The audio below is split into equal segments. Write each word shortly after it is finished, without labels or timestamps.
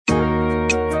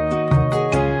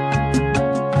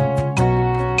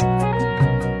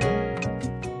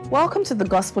Welcome to the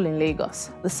Gospel in Lagos,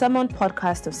 the sermon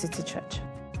podcast of City Church.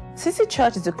 City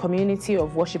Church is a community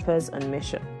of worshippers on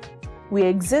mission. We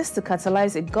exist to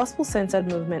catalyze a gospel-centered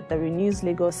movement that renews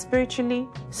Lagos spiritually,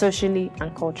 socially,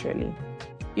 and culturally.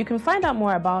 You can find out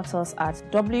more about us at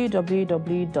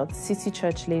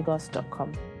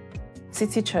www.citychurchlagos.com.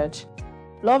 City Church.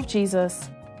 Love Jesus,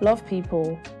 love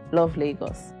people, love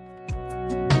Lagos.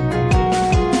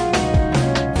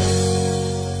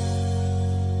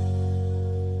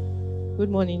 Good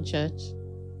morning, church.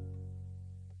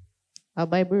 Our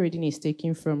Bible reading is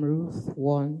taken from Ruth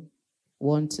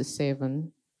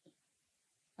 1:1-7.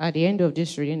 At the end of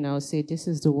this reading, I'll say, "This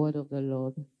is the word of the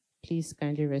Lord." Please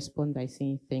kindly respond by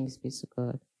saying, "Thanks be to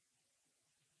God."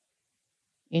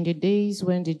 In the days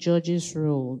when the judges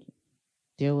ruled,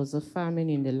 there was a famine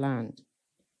in the land.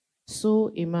 So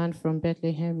a man from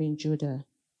Bethlehem in Judah,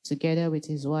 together with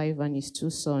his wife and his 2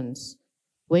 sons,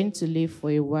 went to live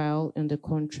for a while in the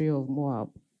country of Moab.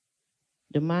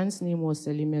 The man's name was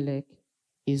Elimelech,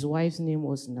 his wife's name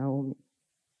was Naomi,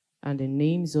 and the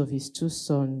names of his 2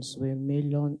 sons were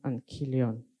Mahlon and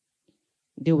Chilion.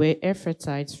 They were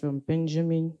Ephrathites from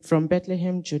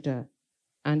Bethlehem, Judah,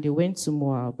 and they went to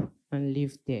Moab and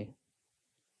lived there.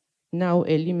 Now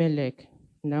Elimelech,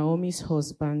 Naomi's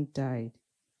husband, died,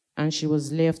 and she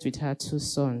was left with her 2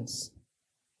 sons.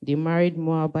 They married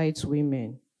Moabite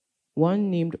women,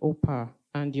 one named Orpah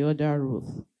and the other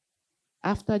Ruth.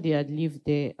 After they had lived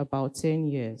there about 10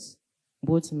 years,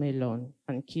 both Mahlon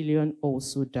and Chilion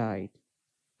also died,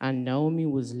 and Naomi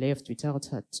was left without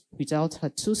her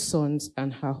 2 sons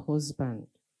and her husband.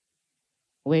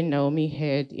 When Naomi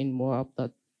heard in Moab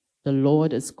that the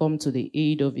Lord has come to the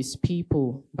aid of his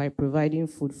people by providing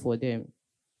food for them,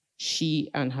 she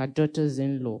and her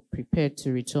daughters-in-law prepared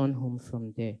to return home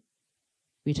from there.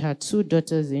 With her 2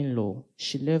 daughters-in-law,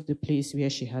 she left the place where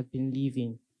she had been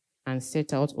living and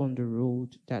set out on the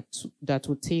road that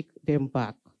would take them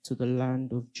back to the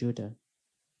land of Judah.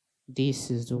 This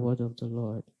is the word of the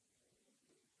Lord.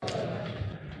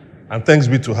 And thanks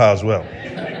be to her as well.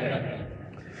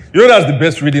 You know that's the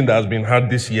best reading that has been had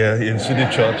this year in City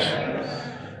Church.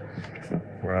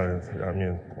 Right? I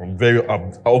mean,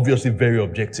 I'm obviously very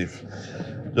objective.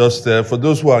 Just for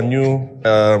those who are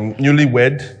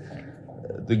newlywed,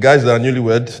 the guys that are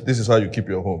newlywed, this is how you keep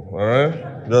your home, all right?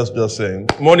 Just saying.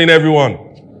 Morning, everyone.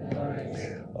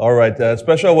 All right,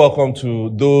 special welcome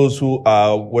to those who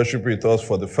are worshiping with us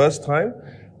for the first time.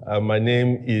 My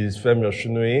name is Femi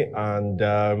Osunnuyi, and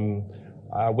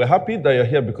we're happy that you're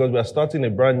here because we're starting a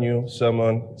brand new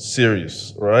sermon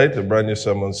series, right? A brand new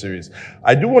sermon series.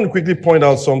 I do want to quickly point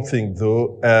out something,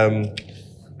 though.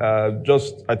 I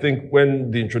think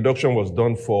when the introduction was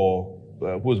done for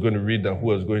who was going to read and who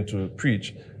was going to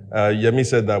preach, Yemi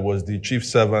said that was the Chief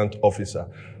Servant Officer.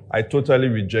 I totally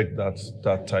reject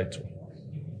that title.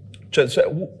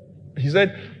 He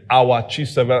said, our Chief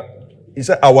Servant. He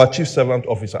said, our Chief Servant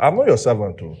Officer. I'm not your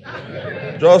servant, too.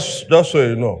 Just so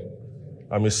you know,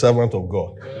 I'm a servant of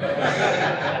God.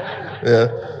 Yeah.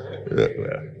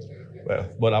 Well,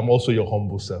 but I'm also your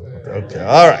humble servant. Okay,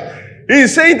 all right.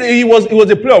 He's saying it was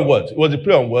a play on words. It was a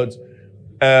play on words.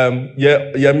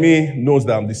 Yemi knows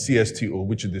that I'm the CSTO,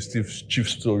 which is the Chief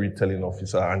Storytelling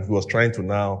Officer, and he was trying to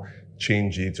now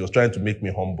change it. He was trying to make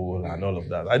me humble and all of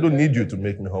that. I don't need you to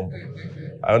make me humble.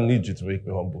 I don't need you to make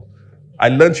me humble. I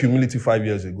learned humility 5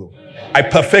 years ago. I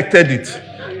perfected it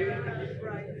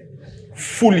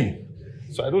fully.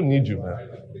 So I don't need you, man.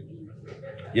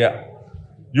 Yeah.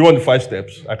 You want the 5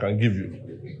 steps? I can give you.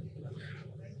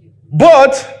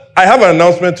 But I have an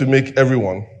announcement to make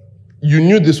everyone. You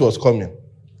knew this was coming.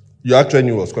 You actually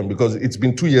knew it was coming because it's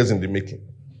been 2 years in the making.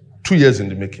 2 years in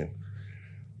the making.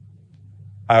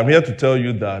 I'm here to tell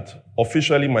you that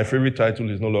officially my favorite title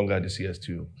is no longer the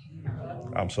CSTO.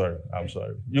 I'm sorry.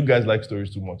 You guys like stories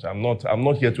too much. I'm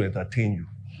not here to entertain you.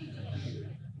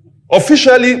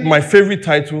 Officially, my favorite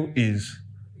title is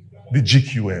the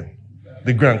GQM,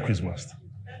 the Grand Quizmaster.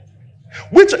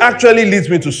 Which actually leads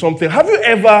me to something. Have you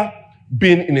ever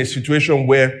been in a situation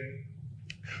where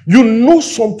you know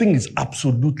something is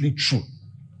absolutely true,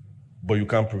 but you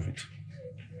can't prove it?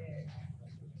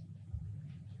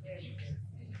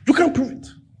 You can't prove it.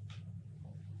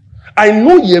 I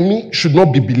know Yemi should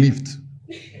not be believed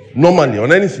normally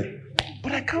on anything,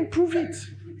 but I can't prove it.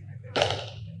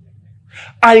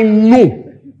 I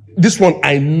know, this one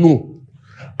I know,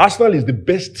 Arsenal is the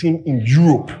best team in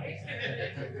Europe.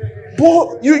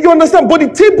 But you understand, but the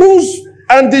tables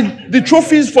and the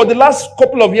trophies for the last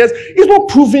couple of years is not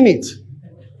proving it.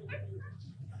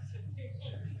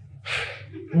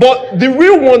 But the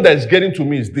real one that is getting to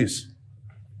me is this.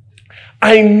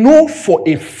 I know for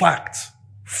a fact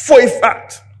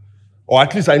or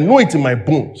at least I know it in my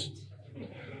bones,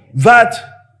 that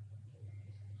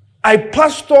I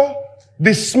pastor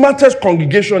the smartest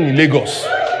congregation in Lagos.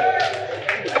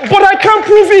 But I can't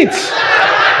prove it.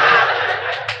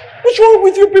 What's wrong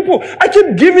with you people? I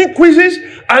keep giving quizzes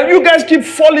and you guys keep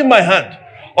falling my hand.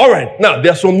 All right, now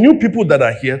there are some new people that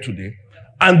are here today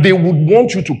and they would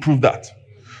want you to prove that.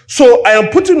 So I am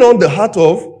putting on the hat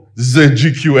of the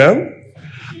GQM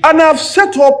and I've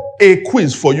set up a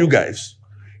quiz for you guys.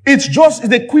 It's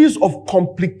a quiz of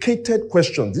complicated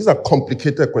questions. These are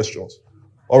complicated questions.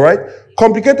 All right?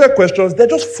 Complicated questions, there are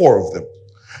just 4 of them.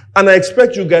 And I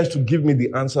expect you guys to give me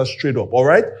the answer straight up. All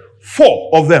right? 4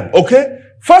 of them. Okay?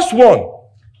 First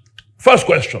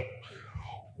question.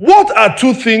 What are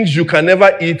 2 things you can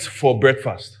never eat for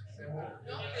breakfast?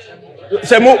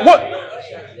 Semo, what?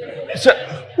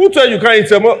 Who told you can't eat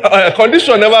semo?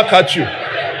 Condition never catch you.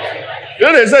 You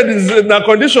know, they said the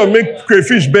condition make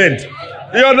crayfish bend.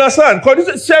 You understand?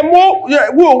 Condition, semo, yeah,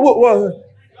 whoa.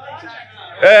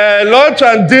 Lunch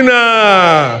and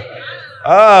dinner.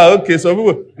 Okay. So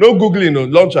people, no Googling, no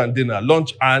lunch and dinner.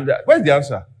 Lunch and, where's the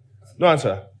answer? No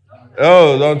answer.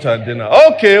 Oh, lunch and dinner.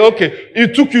 Okay.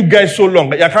 It took you guys so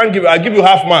long. I'll give you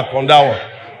half mark on that one.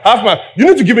 Half mark. You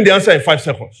need to give me the answer in 5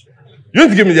 seconds. You need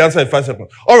to give me the answer in 5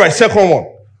 seconds. All right, second one.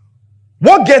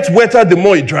 What gets wetter the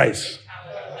more it dries?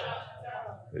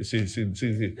 See.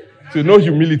 No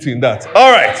humility in that.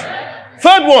 All right.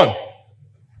 Third one.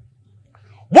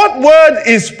 What word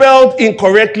is spelled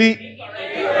incorrectly?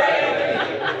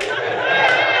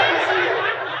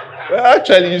 Well,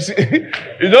 actually, you see,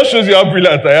 it just shows you how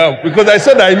brilliant I am. Because I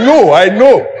said I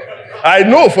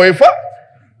know for a fact.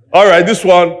 All right, this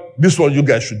one, you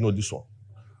guys should know this one.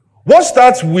 What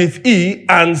starts with E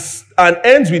and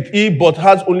ends with E but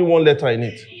has only 1 letter in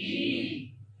it?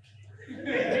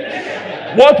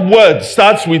 What word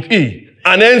starts with E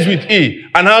and ends with E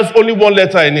and has only 1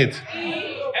 letter in it?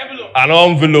 An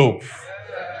envelope.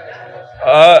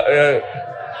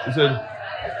 You said,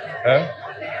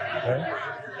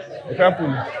 you can't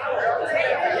pull it.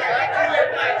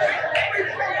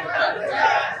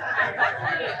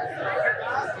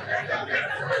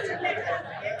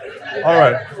 All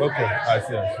right. Okay. I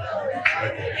see.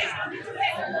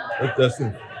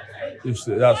 Okay.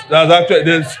 That's actually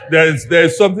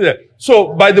there's something there.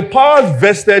 So by the powers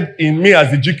vested in me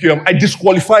as the GQM, I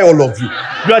disqualify all of you.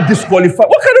 You are disqualified.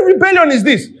 What kind of rebellion is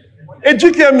this? A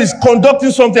GQM is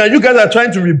conducting something and you guys are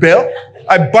trying to rebel.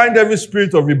 I bind every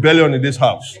spirit of rebellion in this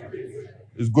house.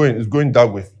 It's going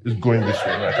that way. It's going this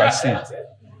way. I can see it.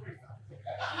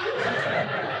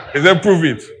 Is that prove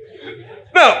it?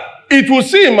 Now, it will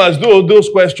seem as though those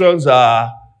questions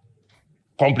are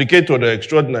complicated or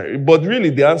extraordinary, but really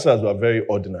the answers were very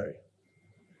ordinary.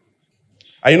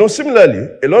 And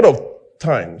similarly, a lot of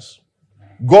times,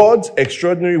 God's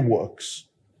extraordinary works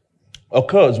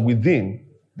occurs within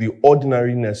the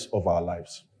ordinariness of our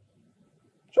lives.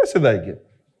 Should I say that again?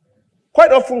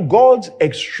 Quite often, God's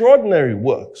extraordinary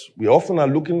works, we often are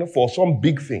looking for some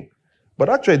big thing. But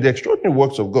actually, the extraordinary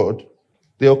works of God,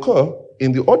 they occur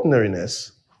in the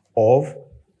ordinariness of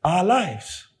our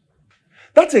lives.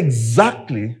 That's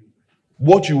exactly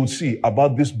what you will see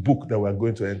about this book that we're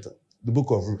going to enter, the book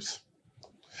of Ruth.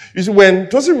 You see, when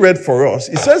Tosin read for us,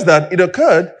 it says that it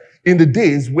occurred in the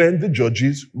days when the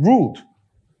judges ruled.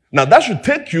 Now, that should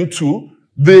take you to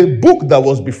the book that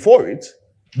was before it,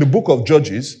 the book of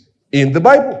Judges in the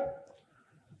Bible.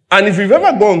 And if you've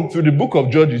ever gone through the book of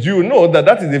Judges, you will know that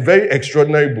that is a very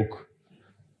extraordinary book.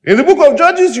 In the book of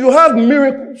Judges, you have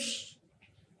miracles.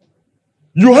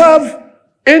 You have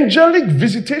angelic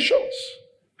visitations.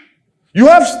 You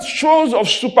have shows of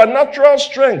supernatural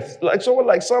strength, like someone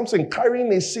like Samson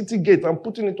carrying a city gate and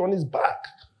putting it on his back.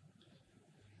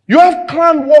 You have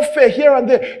clan warfare here and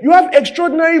there. You have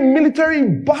extraordinary military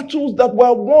battles that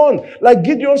were won, like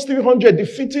Gideon's 300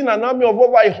 defeating an army of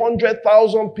over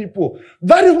 100,000 people.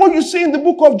 That is what you see in the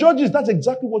book of Judges. That's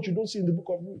exactly what you don't see in the book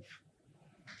of Ruth.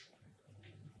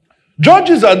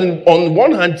 Judges, on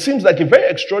one hand, seems like a very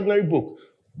extraordinary book,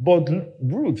 but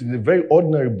Ruth is a very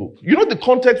ordinary book. You know the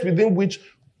context within which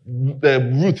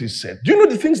Ruth is set. Do you know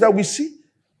the things that we see?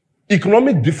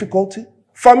 Economic difficulty,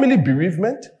 family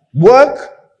bereavement,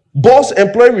 work,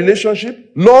 boss-employee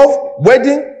relationship, love,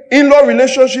 wedding, in-law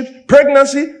relationships,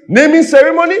 pregnancy, naming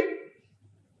ceremony.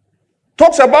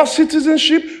 Talks about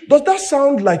citizenship. Does that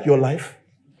sound like your life?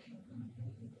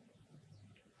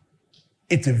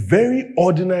 It's a very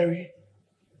ordinary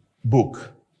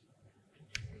book.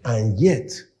 And yet,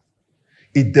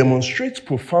 it demonstrates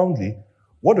profoundly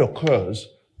what occurs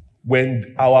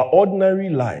when our ordinary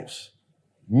lives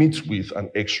meet with an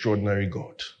extraordinary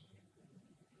God.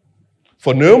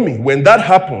 For Naomi, when that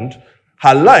happened,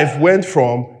 her life went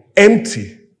from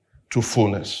empty to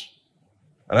fullness.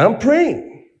 And I'm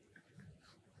praying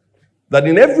that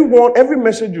in every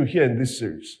message you hear in this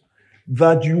series,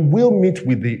 that you will meet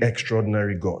with the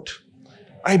extraordinary God.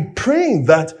 I'm praying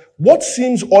that what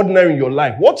seems ordinary in your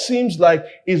life, what seems like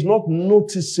is not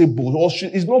noticeable or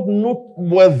is not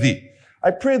noteworthy,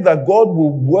 I pray that God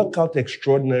will work out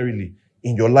extraordinarily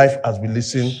in your life as we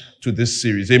listen to this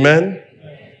series. Amen?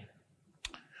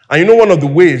 And you know one of the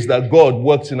ways that God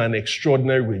works in an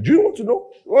extraordinary way? Do you want to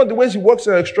know? One of the ways he works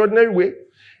in an extraordinary way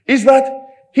is that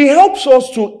he helps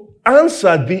us to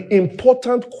answer the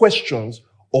important questions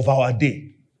of our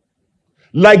day.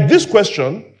 Like this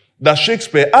question that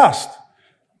Shakespeare asked.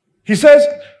 He says,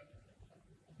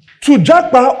 to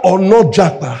Japa or not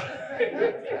Japa?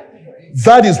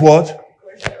 That is what?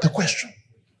 The question.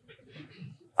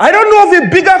 I don't know of a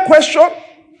bigger question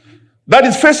that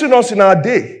is facing us in our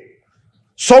day.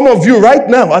 Some of you right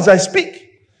now, as I speak,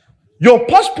 your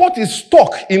passport is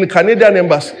stuck in the Canadian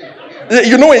embassy.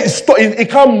 You know, it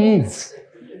can't move.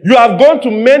 You have gone to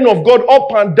men of God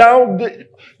up and down.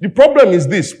 The problem is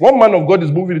this. One man of God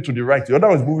is moving it to the right. The other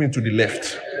one is moving it to the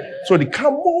left. So they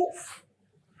can't move.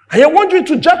 And you're wondering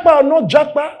to Japa or not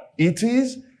Japa? It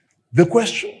is the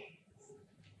question.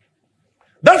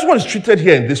 That's what is treated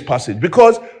here in this passage,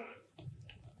 because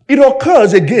it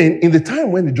occurs again in the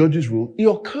time when the judges ruled. It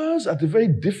occurs at a very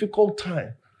difficult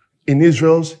time in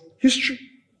Israel's history.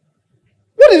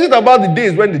 What is it about the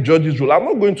days when the judges rule? I'm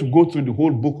not going to go through the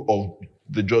whole book of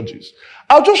the judges.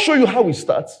 I'll just show you how it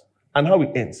starts and how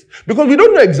it ends. Because we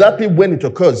don't know exactly when it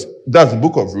occurs. That's the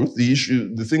book of Ruth, the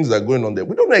issue, the things that are going on there.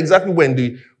 We don't know exactly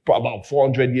when about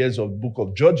 400 years of book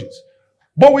of Judges.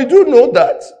 But we do know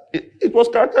that it was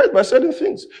characterized by certain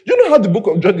things. Do you know how the book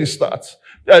of Judges starts?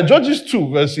 Judges 2,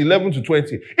 verse 11 to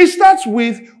 20. It starts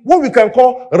with what we can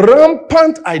call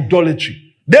rampant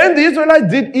idolatry. Then the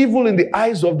Israelites did evil in the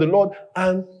eyes of the Lord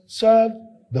and served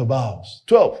the Baals.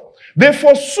 12. They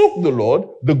forsook the Lord,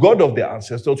 the God of their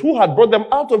ancestors, who had brought them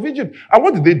out of Egypt. And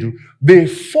what did they do? They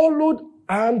followed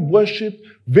and worshipped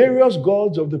various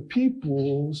gods of the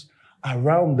peoples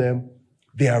around them.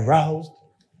 They aroused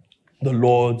the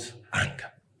Lord's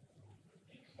anger.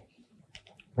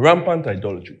 Rampant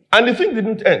idolatry. And the thing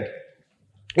didn't end.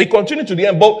 It continued to the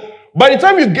end. But by the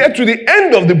time you get to the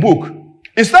end of the book,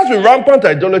 it starts with rampant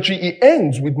idolatry. It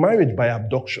ends with marriage by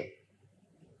abduction.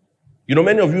 You know,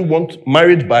 many of you want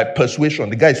marriage by persuasion.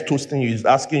 The guy is toasting you. He's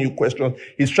asking you questions.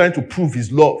 He's trying to prove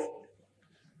his love.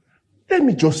 Let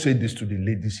me just say this to the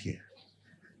ladies here.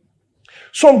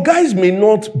 Some guys may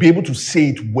not be able to say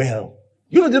it well.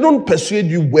 You know, they don't persuade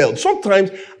you well.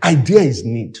 Sometimes idea is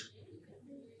need.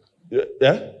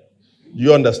 Yeah?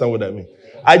 You understand what I mean?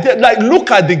 Like,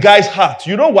 look at the guy's heart.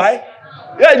 You know why?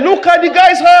 Yeah, look at the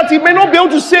guy's heart. He may not be able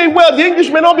to say it well. The English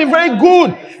may not be very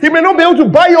good. He may not be able to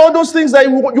buy you all those things that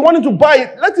you want him to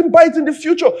buy. Let him buy it in the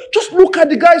future. Just look at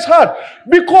the guy's heart.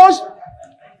 Because,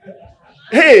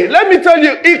 hey, let me tell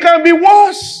you, it can be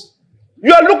worse.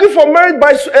 You are looking for marriage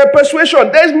by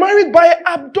persuasion. There is marriage by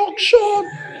abduction.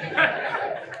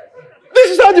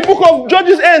 This is how the book of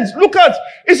Judges ends. Look at,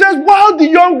 it says, while the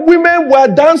young women were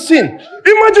dancing.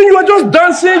 Imagine you are just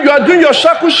dancing, you are doing your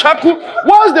shaku shaku.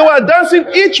 Whilst they were dancing,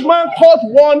 each man caught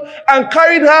one and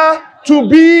carried her to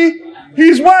be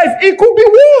his wife. It could be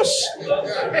worse.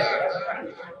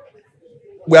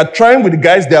 We are trying with the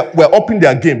guys that were upping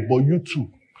their game, but you too,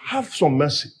 have some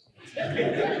mercy.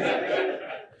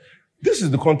 This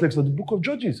is the context of the book of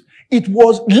Judges. It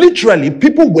was literally,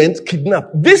 people went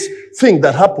kidnapped. This thing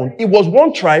that happened, it was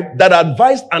one tribe that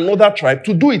advised another tribe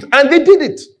to do it. And they did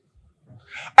it.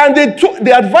 And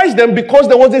they advised them because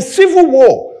there was a civil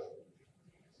war.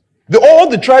 All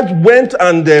the tribes went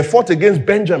and fought against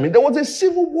Benjamin. There was a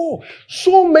civil war.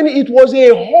 It was a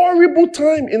horrible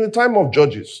time in the time of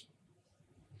Judges.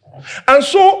 And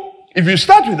so, if you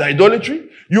start with idolatry,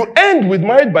 you end with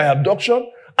marriage by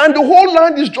abduction, and the whole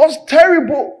land is just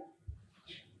terrible.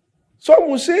 Some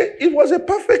will say it was a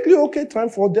perfectly okay time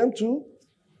for them to.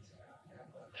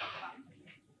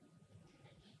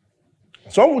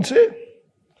 Some would say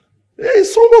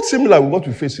it's somewhat similar with what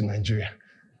we face in Nigeria.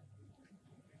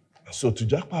 So to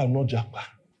Japa or not Japa?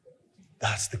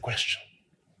 That's the question.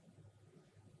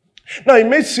 Now it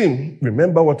may seem,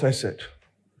 remember what I said,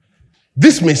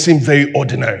 this may seem very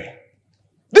ordinary.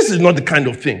 This is not the kind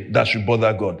of thing that should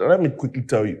bother God. And let me quickly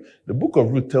tell you, the book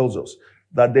of Ruth tells us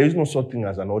that there is no such thing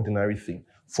as an ordinary thing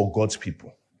for God's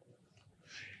people.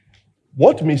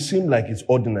 What may seem like it's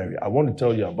ordinary, I want to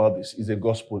tell you about this, is a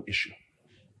gospel issue.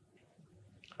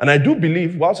 And I do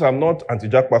believe, whilst I'm not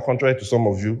anti-Japa, contrary to some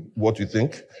of you, what you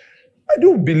think, I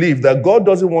do believe that God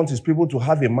doesn't want his people to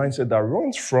have a mindset that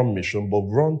runs from mission, but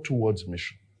run towards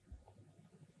mission.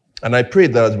 And I pray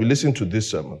that as we listen to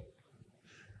this sermon,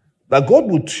 that God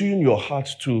will tune your heart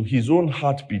to his own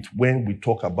heartbeat when we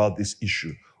talk about this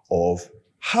issue of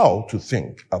how to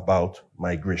think about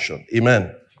migration.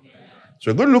 Amen.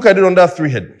 So we're going to look at it under 3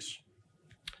 headings.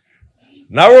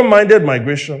 Narrow-minded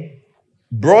migration,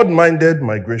 broad-minded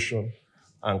migration,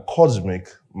 and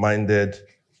cosmic-minded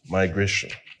migration.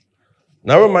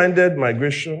 Narrow-minded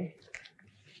migration,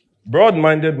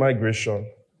 broad-minded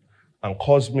migration, and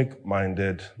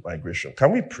cosmic-minded migration.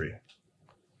 Can we pray?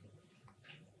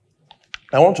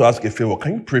 I want to ask a favor.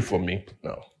 Can you pray for me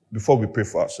now? Before we pray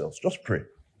for ourselves, just pray.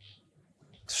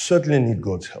 Certainly need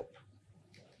God's help.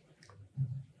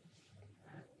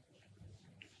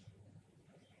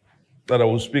 That I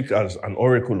will speak as an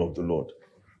oracle of the Lord,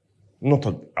 not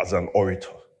as an orator.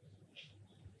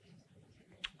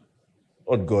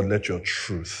 Lord God, let your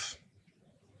truth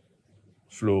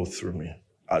flow through me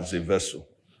as a vessel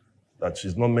that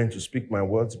is not meant to speak my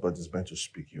words, but is meant to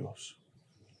speak yours.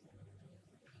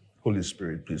 Holy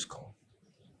Spirit, please come.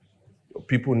 Your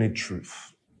people need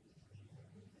truth.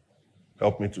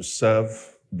 Help me to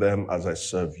serve them as I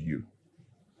serve you.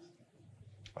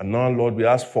 And now, Lord, we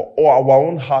ask for our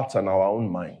own hearts and our own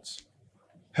minds.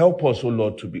 Help us, O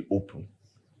Lord, to be open,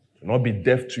 to not be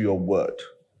deaf to your word,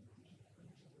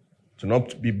 to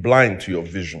not be blind to your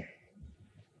vision,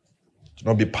 to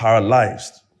not be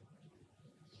paralyzed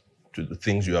to the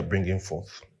things you are bringing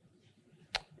forth.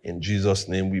 In Jesus'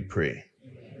 name we pray.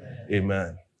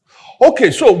 Amen.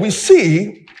 Okay, so we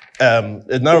see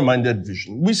a narrow-minded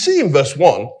vision. We see in verse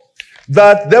 1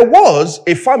 that there was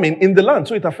a famine in the land,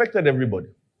 so it affected everybody.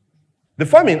 The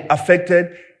famine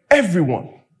affected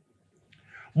everyone.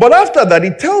 But after that,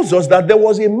 it tells us that there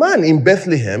was a man in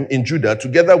Bethlehem in Judah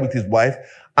together with his wife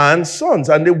and sons,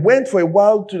 and they went for a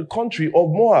while to the country of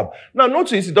Moab. Now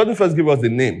notice it doesn't first give us the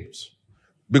names,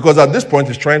 because at this point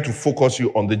it's trying to focus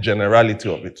you on the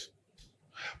generality of it.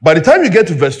 By the time you get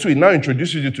to verse 2, it now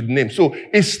introduces you to the name. So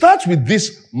it starts with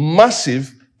this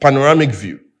massive panoramic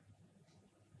view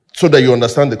so that you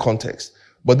understand the context.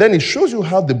 But then it shows you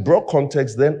how the broad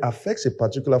context then affects a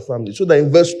particular family. So that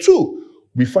in verse 2,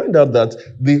 we find out that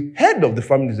the head of the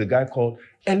family is a guy called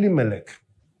Elimelech.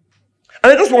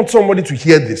 And I just want somebody to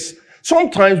hear this.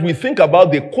 Sometimes we think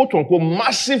about the quote-unquote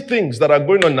massive things that are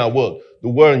going on in our world. The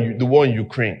war in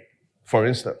Ukraine, for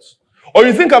instance. Or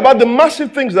you think about the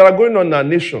massive things that are going on in our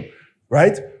nation,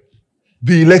 right?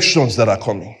 The elections that are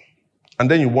coming. And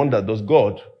then you wonder, does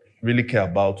God really care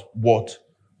about what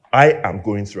I am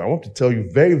going through? I want to tell you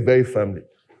very, very firmly.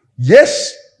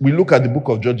 Yes, we look at the book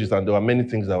of Judges and there are many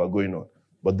things that are going on.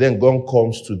 But then God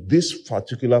comes to this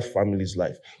particular family's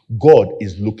life. God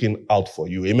is looking out for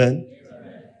you. Amen?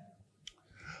 Amen.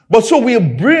 But so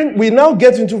we now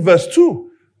get into verse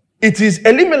 2. It is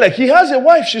Elimelech. He has a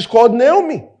wife. She's called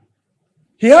Naomi.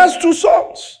 He has 2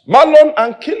 sons, Mahlon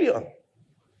and Chilion.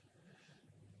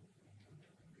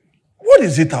 What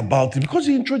is it about him? Because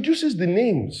he introduces the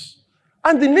names.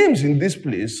 And the names in this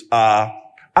place are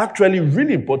actually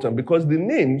really important because the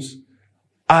names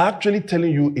are actually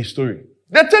telling you a story.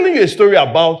 They're telling you a story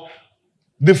about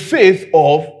the faith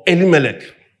of Elimelech.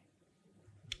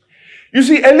 You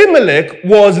see, Elimelech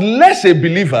was less a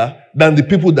believer than the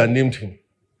people that named him.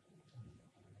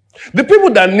 The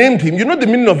people that named him, you know the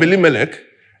meaning of Elimelech?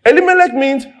 Elimelech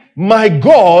means, my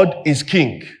God is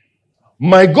king.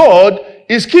 My God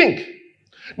is king.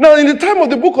 Now, in the time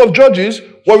of the book of Judges,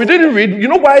 what we didn't read, you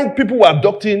know why people were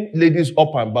abducting ladies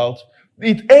up and about?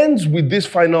 It ends with this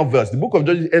final verse. The book of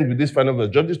Judges ends with this final verse.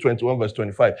 Judges 21 verse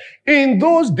 25. In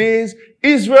those days,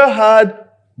 Israel had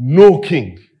no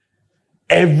king.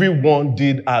 Everyone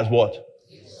did as what?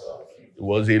 It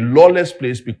was a lawless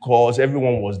place because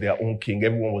everyone was their own king.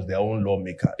 Everyone was their own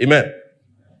lawmaker. Amen.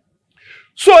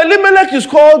 So Elimelech is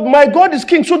called, my God is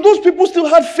king. So those people still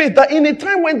had faith that in a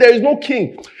time when there is no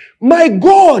king, my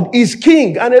God is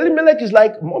king. And Elimelech is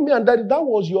like, mommy and daddy, that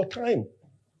was your time.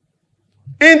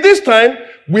 In this time,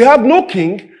 we have no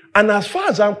king. And as far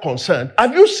as I'm concerned,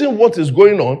 have you seen what is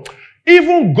going on?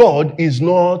 Even God is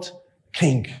not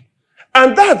king.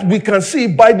 And that we can see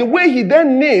by the way he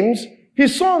then names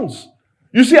his sons.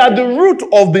 You see, at the root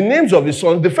of the names of his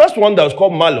sons, the first one that was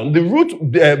called Mahlon, the root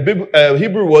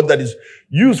Hebrew word that is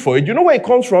used for it, you know where it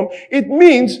comes from? It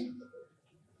means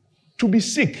to be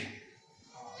sick.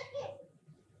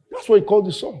 That's what he called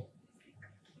his son.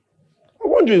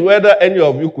 I'm wondering whether any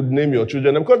of you could name your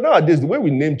children, because nowadays, the way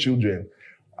we name children,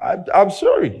 I'm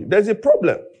sorry, there's a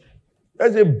problem.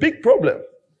 There's a big problem.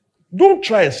 Don't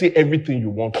try and say everything you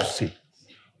want to say.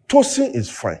 Tosin is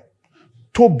fine.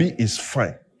 Toby is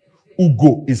fine.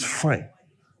 Ugo is fine.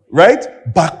 Right?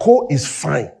 Bako is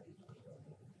fine.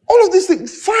 All of these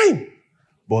things, fine.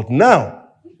 But now,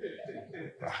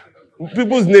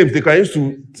 people's names, they can use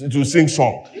to sing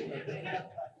song.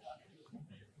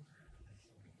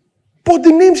 But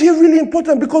the names here are really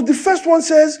important because the first one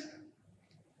says,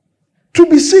 to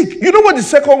be sick. You know what the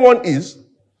second one is?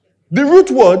 The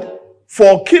root word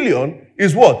for Kilion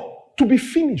is what? To be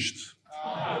finished.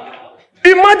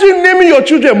 Imagine naming your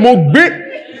children Mogbe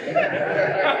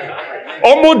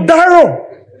or Modaro.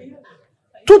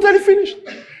 Totally finished.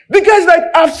 The guy's like,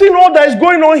 I've seen all that is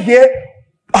going on here.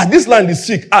 This land is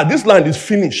sick. This land is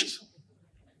finished.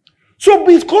 So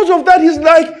because of that, he's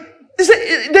like, there's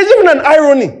even an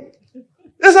irony.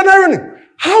 There's an irony.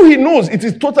 How he knows it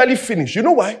is totally finished. You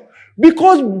know why?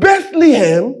 Because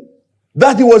Bethlehem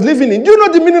that he was living in, do you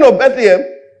know the meaning of Bethlehem?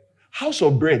 House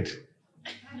of bread.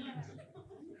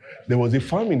 There was a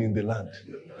famine in the land.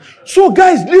 So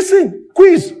guys, listen,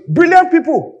 quiz, brilliant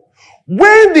people.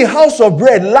 When the house of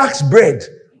bread lacks bread,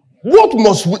 what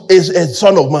must a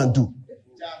son of man do?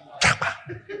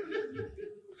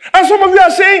 And some of you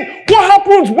are saying, what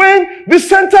happens when the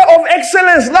center of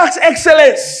excellence lacks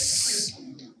excellence?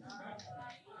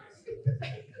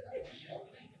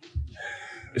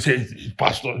 They say,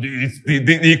 Pastor,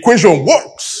 the equation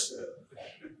works.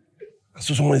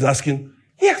 So someone is asking,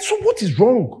 yeah, so what is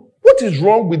wrong? What is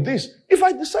wrong with this? If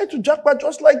I decide to jackpot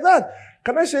just like that,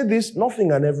 can I say this?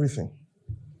 Nothing and everything.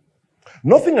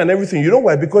 Nothing and everything. You know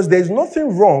why? Because there's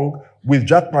nothing wrong with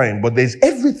jackpotting, but there's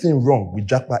everything wrong with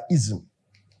jackpotism.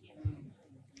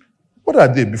 What are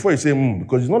they? Before you say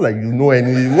because it's not like you know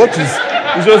any. What is?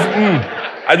 It's just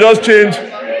I just change.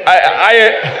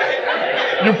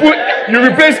 You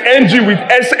replace NG with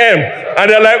SM, and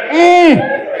they're like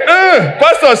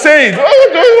Pastor say it.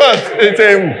 What?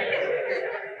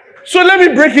 So let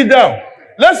me break it down.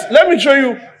 Let me show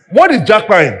you what is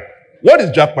jackpotting. What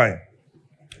is jackpotting?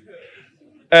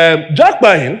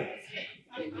 Jackpotting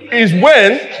is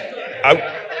when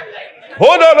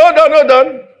hold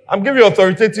on. I'm giving you an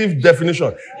authoritative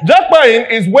definition. Jackpotting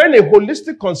is when a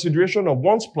holistic consideration of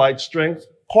one's plight, strength,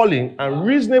 calling, and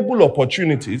reasonable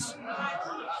opportunities.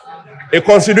 A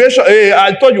consideration.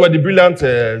 I thought you were the brilliant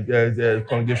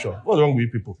congregation. What's wrong with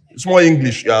you people? It's more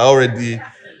English. You are already.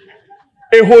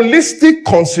 A holistic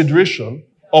consideration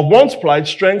of one's plight,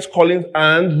 strengths, calling,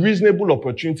 and reasonable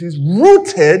opportunities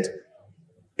rooted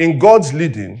in God's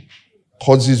leading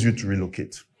causes you to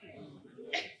relocate.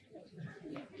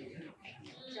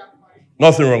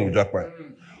 Nothing wrong with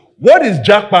jackpotting. What is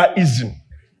jackpotism?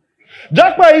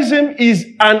 Jackpotism is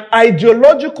an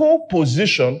ideological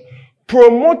position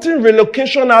promoting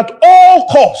relocation at all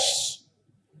costs,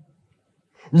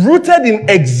 rooted in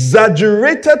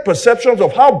exaggerated perceptions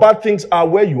of how bad things are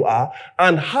where you are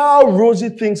and how rosy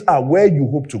things are where you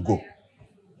hope to go.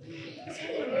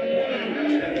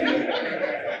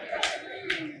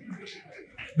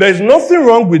 There's nothing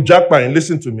wrong with jackpotting.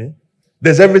 Listen to me.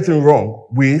 There's everything wrong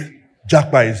with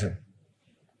jackpotism.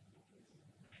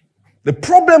 The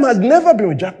problem has never been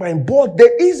with jackpotting, but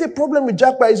there is a problem with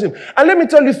jackpotism. And let me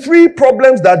tell you 3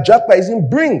 problems that jackpotism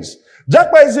brings.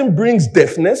 Jackpotism brings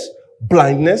deafness,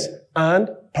 blindness, and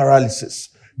paralysis.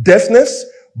 Deafness,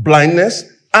 blindness,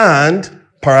 and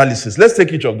paralysis. Let's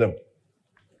take each of them.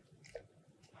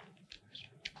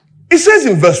 It says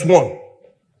in verse 1,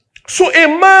 so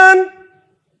a man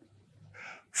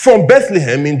from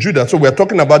Bethlehem in Judah, so we're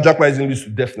talking about jackpotism leads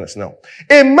to deafness now.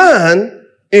 A man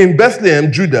in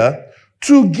Bethlehem, Judah,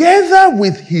 together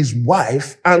with his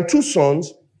wife and 2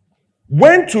 sons,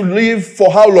 went to live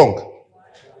for how long?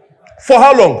 For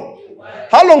how long?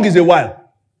 How long is a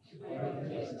while?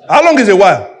 How long is a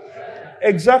while?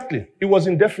 Exactly. It was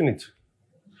indefinite.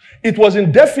 It was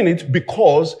indefinite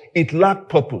because it lacked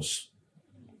purpose.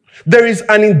 There is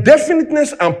an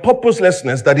indefiniteness and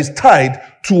purposelessness that is tied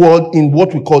toward in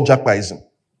what we call jackpotism.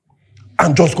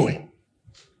 I'm just going.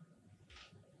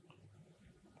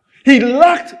 He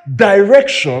lacked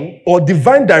direction or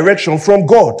divine direction from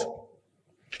God.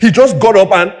 He just got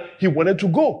up and he wanted to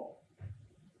go.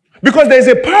 Because there's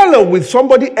a parallel with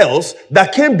somebody else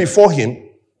that came before him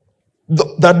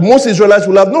that most Israelites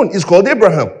will have known. It's called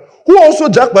Abraham, who also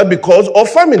jackpot because of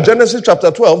famine. Genesis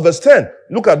chapter 12, verse 10.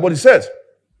 Look at what it says.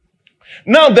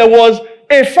 Now there was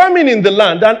a famine in the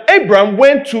land, and Abraham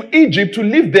went to Egypt to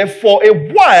live there for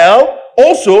a while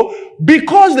also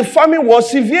because the famine was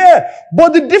severe.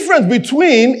 But the difference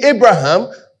between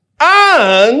Abraham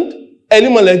and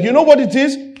Elimelech, you know what it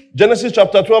is? Genesis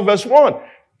chapter 12, verse 1.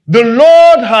 The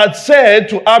Lord had said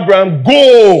to Abraham,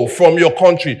 go from your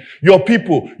country, your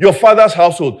people, your father's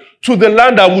household, to the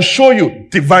land I will show you,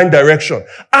 divine direction.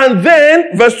 And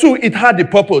then, verse 2, it had the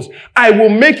purpose. I will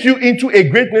make you into a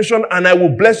great nation and I will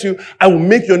bless you. I will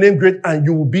make your name great and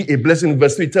you will be a blessing.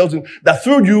 Verse 3 tells him that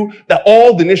through you, that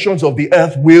all the nations of the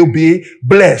earth will be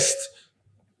blessed.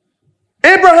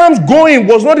 Abraham's going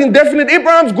was not indefinite.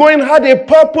 Abraham's going had a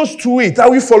purpose to it. Are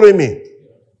we following me?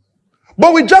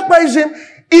 But with Jacobism,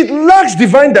 it lacks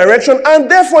divine direction and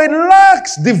therefore it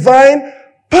lacks divine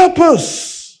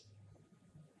purpose.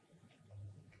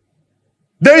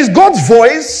 There is God's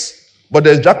voice, but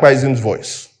there's Jacobism's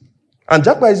voice. And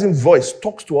Jacobism's voice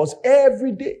talks to us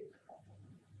every day.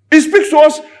 It speaks to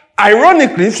us,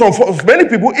 ironically, for many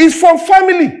people, is from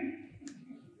family.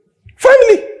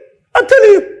 Family. I'm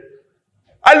telling you.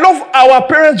 I love our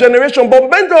parents' generation, but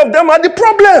many of them are the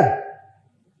problem.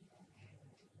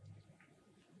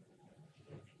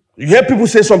 You hear people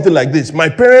say something like this: my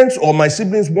parents or my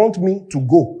siblings want me to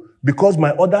go because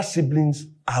my other siblings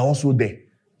are also there.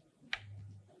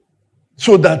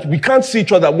 So that we can't see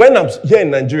each other. When I'm here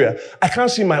in Nigeria, I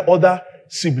can't see my other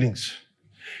siblings.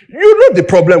 You know the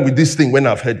problem with this thing when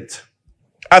I've heard it.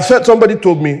 I've said, somebody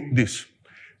told me this.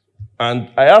 And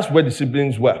I asked where the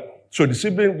siblings were. So the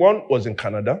sibling, one was in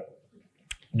Canada.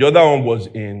 The other one was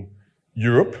in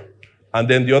Europe. And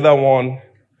then the other one,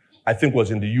 I think, was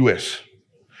in the US.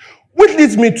 Which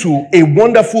leads me to a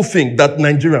wonderful thing that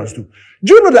Nigerians do.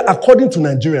 Do you know that according to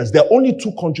Nigerians, there are only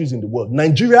two countries in the world,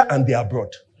 Nigeria and the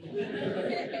abroad?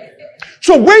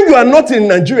 So when you are not in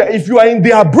Nigeria, if you are in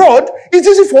the abroad, it's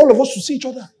easy for all of us to see each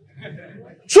other.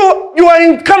 So you are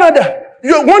in Canada.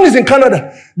 One is in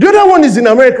Canada. The other one is in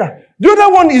America. The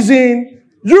other one is in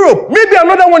Europe. Maybe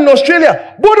another one in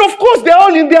Australia. But of course, they're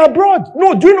all in the abroad.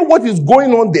 No, do you know what is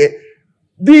going on there?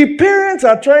 The parents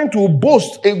are trying to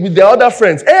boast with their other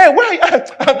friends. Hey, why?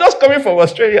 I'm just coming from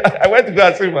Australia. I went to go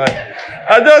and see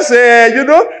I just say,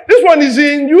 this one is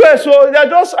in US, so they're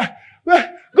just,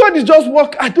 God is just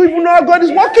working. I don't even know how God is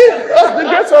working. That's the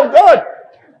grace of God.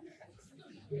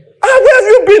 Where have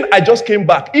you been? I just came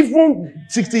back. Even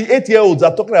 68-year-olds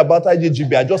are talking about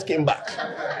IJGB. I just came back.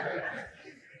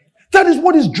 That is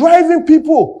what is driving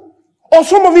people. Or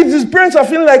some of it, these parents are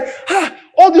feeling like,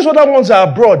 all these other ones are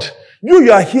abroad.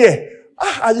 You are here.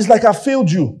 It's like I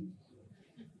failed you.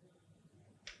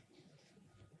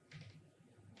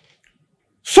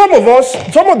 Some of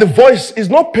the voice is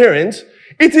not parents.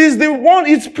 It is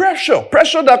it's pressure.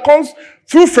 Pressure that comes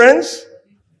through friends,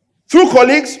 through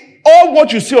colleagues, or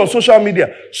what you see on social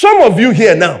media. Some of you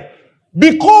here now,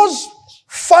 because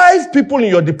 5 people in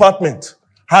your department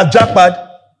have jackpot,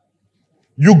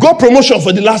 you got promotion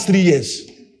for the last 3 years.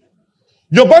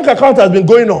 Your bank account has been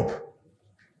going up.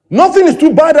 Nothing is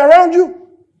too bad around you.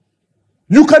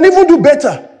 You can even do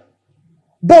better.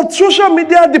 But social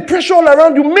media, the pressure all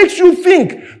around you makes you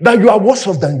think that you are worse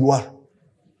off than you are.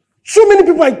 So many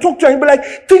people I talk to and be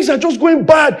like, things are just going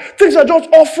bad. Things are just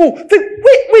awful.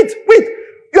 Wait.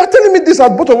 You are telling me this as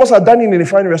both of us are dining in a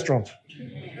fine restaurant.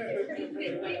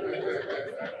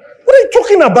 What are you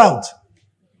talking about?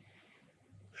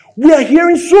 We are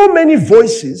hearing so many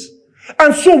voices,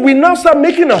 and so we now start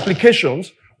making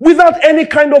applications without any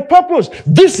kind of purpose.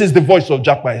 This is the voice of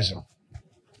Jacobism.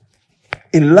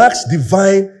 It lacks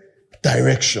divine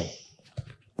direction.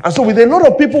 And so with a lot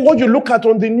of people, what you look at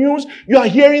on the news, you are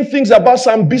hearing things about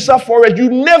Sambisa Forest. You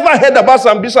never heard about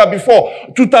Sambisa before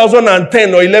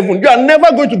 2010 or 11. You are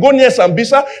never going to go near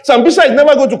Sambisa. Sambisa is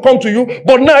never going to come to you.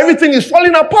 But now everything is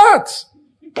falling apart.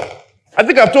 I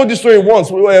think I've told this story once.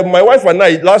 My wife and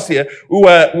I, last year, we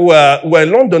were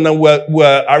in London and we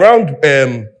were around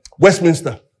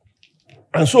Westminster.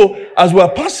 And so, as we were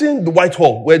passing the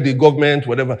Whitehall, where the government,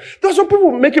 whatever, there were some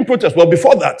people making protests. Well,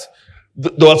 before that,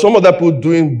 there were some other people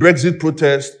doing Brexit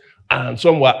protests, and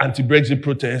some were anti-Brexit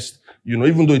protests,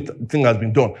 even though the thing has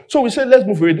been done. So we said, let's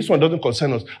move away. This one doesn't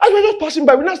concern us. As we're just passing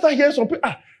by, we now start hearing some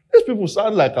people, these people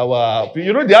sound like our,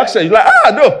 the accent. You're like,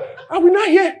 no, are we not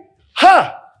here?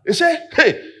 They say,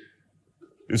 hey,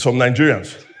 it's some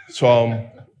Nigerians, some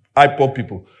IPOP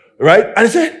people, right? And they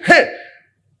say, hey,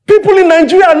 people in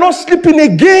Nigeria are not sleeping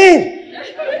again.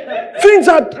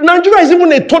 Nigeria is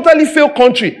even a totally failed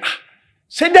country.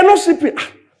 Say they're not sleeping.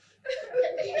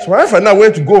 So my wife and I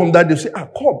went to go home that day. Say,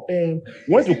 come. We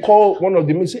went to call one of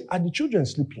them and say, are the children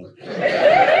sleeping?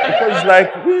 Because it's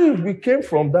like, we came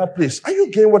from that place. Are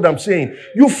you getting what I'm saying?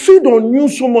 You feed on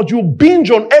news so much. You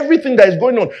binge on everything that is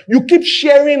going on. You keep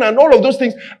sharing and all of those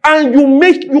things. And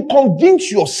you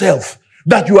convince yourself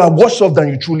that you are worse off than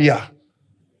you truly are.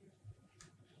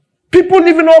 People People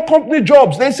leaving all company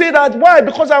jobs. They say that, why?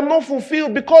 Because I'm not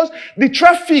fulfilled. Because the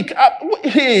traffic.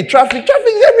 Traffic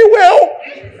is everywhere.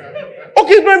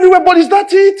 Okay, it's not everywhere, but is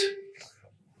that it?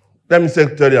 Let me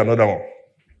tell you another one.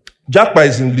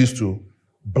 Jackpieism leads to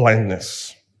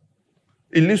blindness.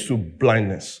 It leads to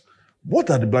blindness. What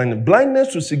are the blindness?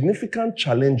 Blindness to significant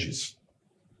challenges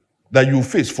that you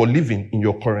face for living in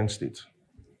your current state.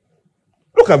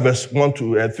 Look at verse 3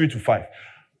 to 5.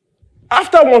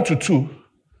 After 1 to 2,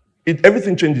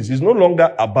 everything changes. It's no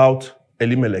longer about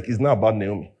Elimelech. It's now about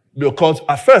Naomi. Because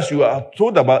at first you are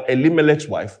told about Elimelech's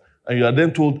wife, and you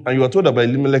are told about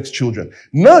Elimelech's children.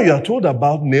 Now you are told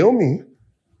about Naomi,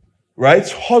 right?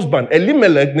 Husband.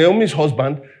 Elimelech, Naomi's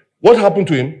husband. What happened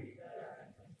to him?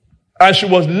 And she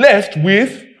was left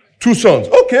with 2 sons.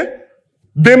 Okay.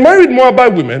 They married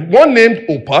Moabite women, one named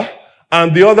Orpah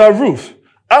and the other Ruth.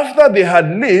 After they had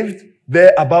lived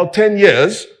there about 10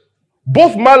 years,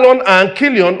 both Mahlon and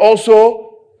Chilion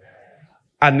also,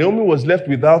 and Naomi was left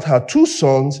without her 2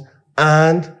 sons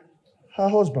and her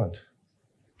husband.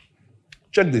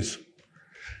 Check this.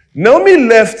 Naomi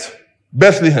left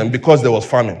Bethlehem because there was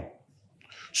famine.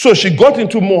 So she got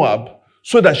into Moab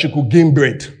so that she could gain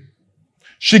bread.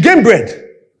 She gained bread,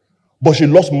 but she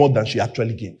lost more than she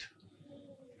actually gained.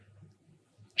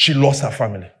 She lost her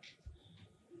family.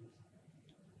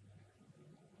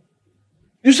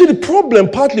 You see, the problem,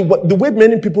 partly, the way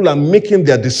many people are making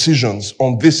their decisions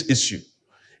on this issue,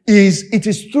 is it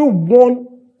is through one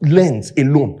lens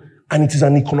alone, and it is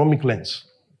an economic lens.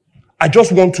 I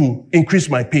just want to increase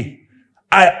my pay.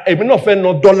 I may not spend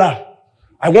no dollar.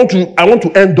 I want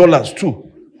to earn dollars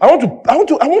too. I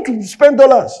want to spend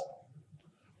dollars.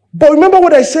 But remember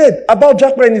what I said about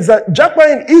jackpieing is that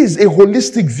jackpieing is a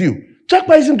holistic view.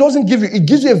 Jackpieism doesn't give you, it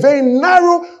gives you a very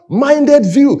narrow-minded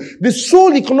view. The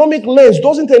sole economic lens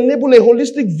doesn't enable a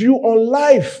holistic view on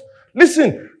life.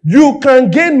 Listen, you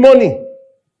can gain money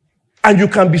and you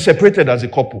can be separated as a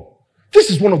couple. This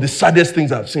is one of the saddest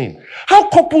things I've seen. How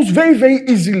couples very, very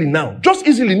easily now, just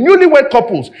easily, newlywed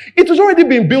couples, it has already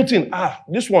been built in.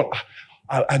 This one,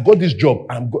 I got this job.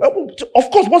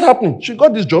 Of course, what's happening? She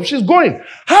got this job. She's going.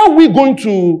 How are we going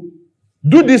to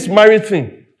do this married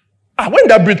thing? When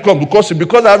that breed comes,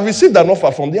 because I've received an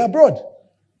offer from the abroad.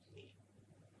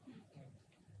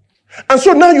 And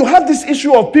so now you have this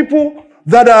issue of people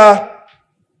that are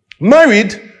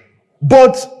married,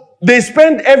 but they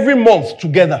spend every month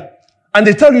together. And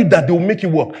they tell you that they will make it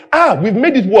work. We've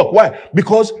made it work. Why?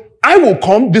 Because I will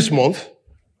come this month,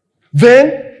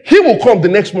 then he will come the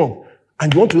next month.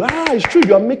 And you want to, it's true,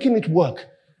 you are making it work.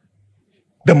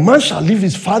 The man shall leave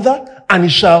his father, and he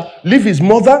shall leave his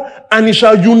mother, and he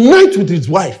shall unite with his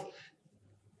wife.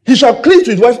 He shall cleave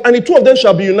to his wife, and the two of them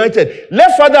shall be united.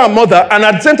 Left father and mother, and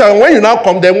at the same time, when you now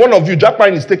come, then one of you,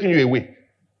 jackpine, is taking you away.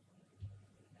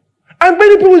 And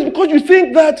many people, it's because you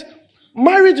think that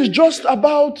marriage is just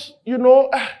about,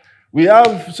 we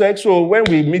have sex, so when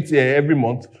we meet every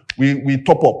month, we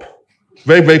top up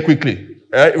very, very quickly.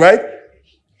 Right?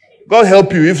 God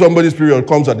help you if somebody's period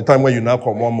comes at the time when you now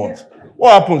come 1 month.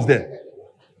 What happens then?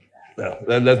 No,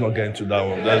 let's not get into that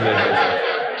one.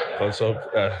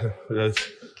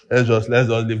 Let's just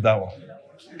leave that one.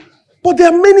 But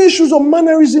there are many issues of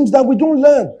mannerisms that we don't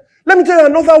learn. Let me tell you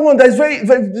another one that is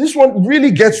this one really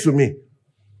gets to me.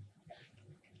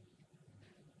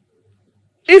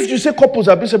 If you say couples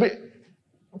are being separated,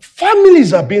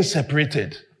 families are being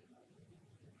separated.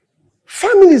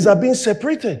 Families are being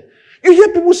separated. You hear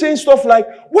people saying stuff like,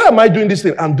 why am I doing this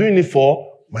thing? I'm doing it for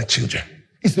my children.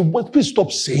 It's the word. Please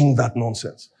stop saying that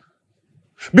nonsense.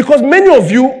 Because many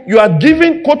of you are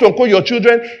giving, quote unquote, your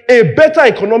children a better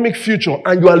economic future,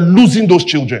 and you are losing those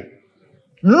children.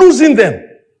 Losing them.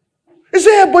 You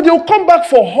say, but they'll come back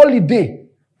for holiday.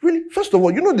 Really? First of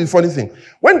all, the funny thing.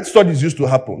 When studies used to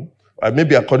happen,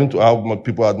 maybe according to how much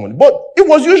people had money, but it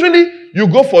was usually you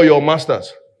go for your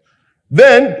master's.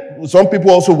 Then, some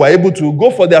people also were able to go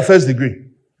for their first degree.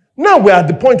 Now we're at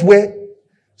the point where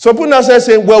some people now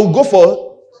saying, well, we'll go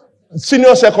for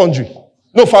senior secondary.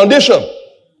 No, foundation.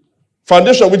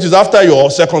 Foundation, which is after your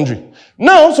secondary.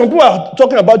 Now, some people are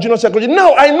talking about junior secondary.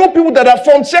 Now, I know people that are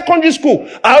from secondary school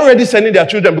are already sending their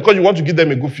children because you want to give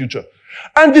them a good future.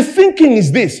 And the thinking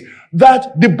is this,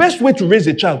 that the best way to raise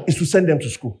a child is to send them to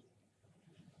school.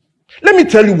 Let me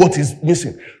tell you what is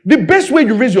missing. The best way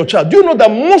you raise your child, do you know that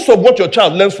most of what your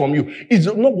child learns from you is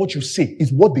not what you say,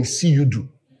 it's what they see you do.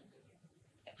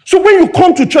 So when you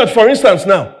come to church, for instance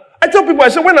now, I tell people, I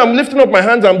say, when I'm lifting up my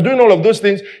hands, I'm doing all of those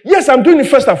things. Yes, I'm doing it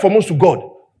first and foremost to God.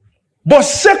 But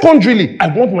secondarily, I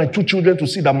want my 2 children to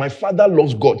see that my father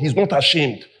loves God. He's not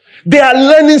ashamed. They are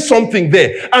learning something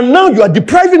there. And now you are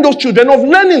depriving those children of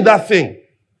learning that thing.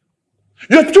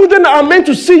 Your children are meant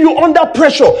to see you under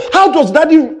pressure. How does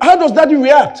daddy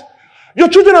react? Your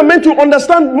children are meant to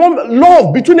understand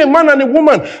love between a man and a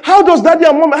woman. How did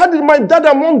my dad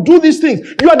and mom do these things?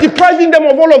 You are depriving them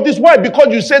of all of this. Why? Because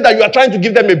you say that you are trying to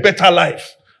give them a better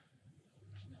life.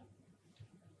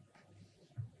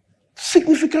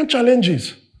 Significant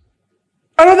challenges.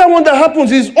 Another one that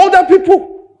happens is older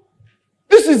people.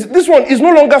 This one is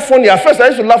no longer funny. At first I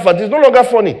used to laugh at it. It's no longer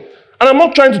funny. And I'm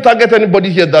not trying to target anybody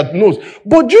here that knows.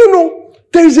 But you know,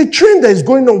 there is a trend that is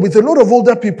going on with a lot of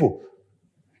older people.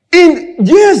 In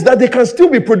years that they can still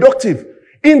be productive,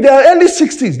 in their early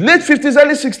 60s, late 50s,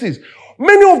 early 60s,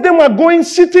 many of them are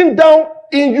sitting down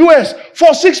in US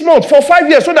for 6 months, for 5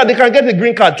 years, so that they can get a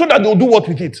green card, so that they'll do what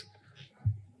with it.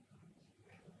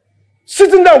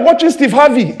 Sitting down watching Steve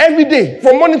Harvey every day,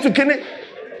 from morning to evening.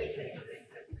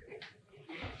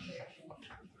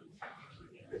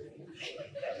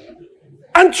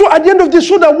 And so at the end of the day,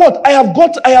 so that what? I have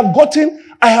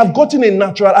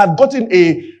gotten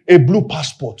a blue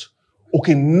passport.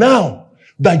 Okay, now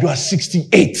that you are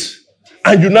 68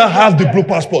 and you now have the blue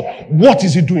passport, what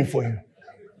is it doing for you?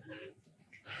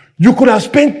 You could have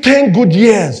spent 10 good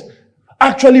years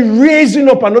actually raising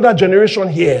up another generation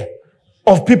here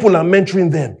of people and mentoring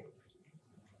them.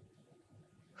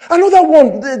 Another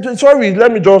one, sorry,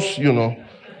 let me just, These,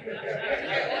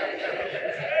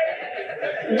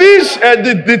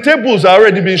 the tables are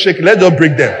already being shaken. Let's just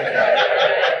break them.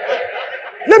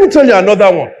 Let me tell you another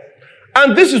one.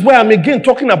 And this is where I'm again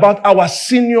talking about our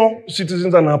senior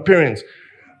citizens and our parents.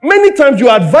 Many times you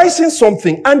are advising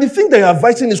something and the thing that you're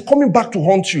advising is coming back to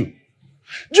haunt you.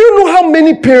 Do you know how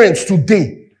many parents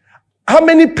today,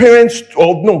 grandparents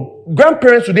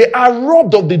today are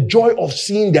robbed of the joy of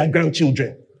seeing their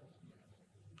grandchildren?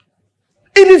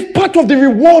 It is part of the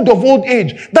reward of old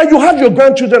age that you have your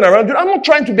grandchildren around you. I'm not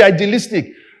trying to be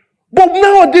idealistic. But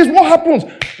nowadays, what happens?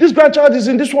 This grandchild is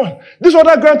in this one, this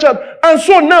other grandchild. And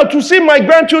so now to see my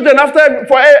grandchildren I have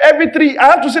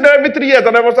to see them every 3 years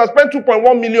and I must have spent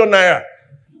 2.1 million naira.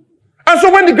 And so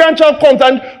when the grandchild comes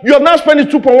and you have now spent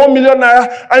 2.1 million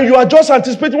naira and you are just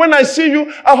anticipating, when I see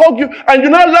you, I hug you, and you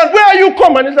now learn, where are you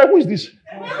come? And it's like, who is this?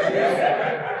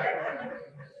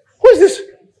 Who is this?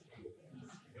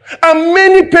 And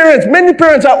many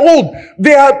parents are old.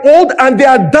 They are old and they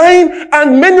are dying,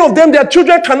 and many of them, their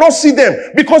children cannot see them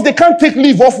because they can't take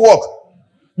leave off work.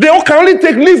 They all can only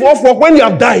take leave off work when you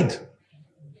have died.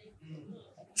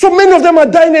 So many of them are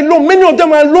dying alone. Many of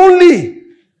them are lonely.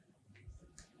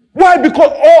 Why?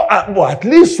 Because at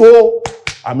least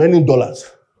how many dollars?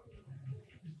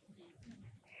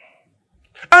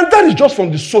 And that is just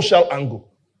from the social angle.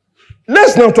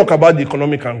 Let's now talk about the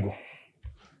economic angle.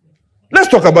 Let's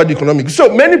talk about the economic.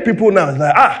 So many people now are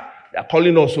like, they're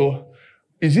calling us. So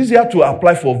it's easier to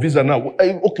apply for a visa now.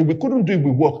 Okay, we couldn't do it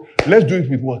with work. Let's do it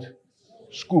with what?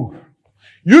 School.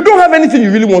 You don't have anything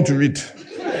you really want to read. It's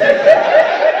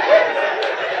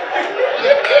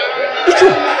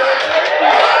true.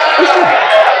 It's true.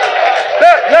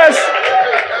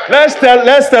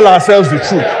 Let's tell ourselves the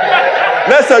truth.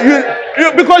 Let's tell you.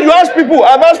 Because you ask people,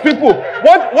 I've asked people,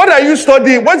 what are you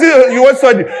studying? What is it you want to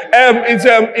study? It's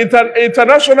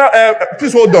international.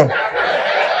 Please hold on.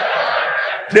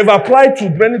 They've applied to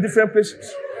many different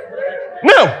places.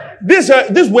 Now, this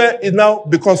is where it now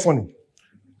becomes funny.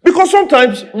 Because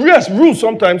sometimes, yes, rules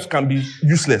sometimes can be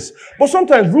useless. But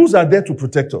sometimes rules are there to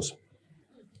protect us.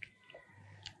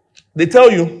 They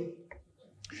tell you,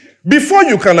 before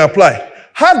you can apply,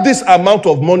 have this amount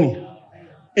of money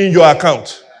in your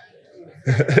account.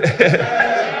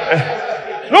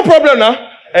 No problem now.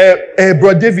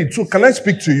 Bro David, so can I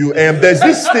speak to you? There's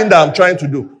this thing that I'm trying to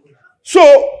do.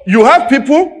 So you have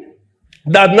people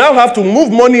that now have to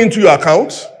move money into your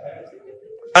account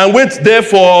and wait there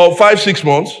for 5-6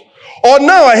 months. Or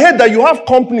now I heard that you have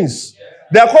companies.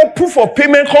 They are called proof of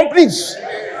payment companies.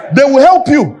 They will help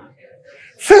you.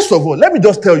 First of all, let me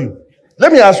just tell you.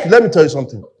 Let me tell you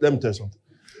something.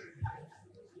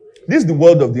 This is the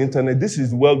world of the internet. This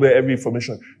is the world where every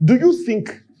information. Do you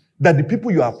think that the people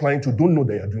you are applying to don't know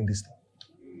that you are doing this thing?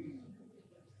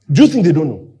 Do you think they don't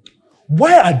know?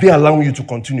 Why are they allowing you to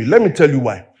continue? Let me tell you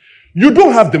why. You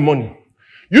don't have the money.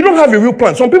 You don't have a real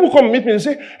plan. Some people come and meet me and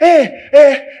say,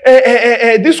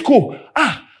 this school,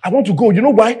 I want to go. You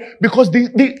know why? Because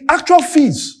the actual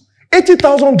fees,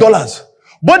 $80,000.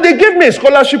 But they gave me a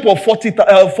scholarship of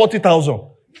 40,000.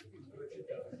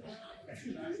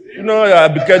 You know,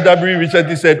 because Dabri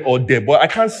recently said, but I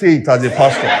can't say it as a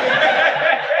pastor.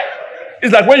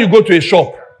 It's like when you go to a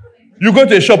shop. You go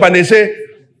to a shop and they say,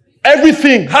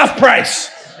 everything, half price.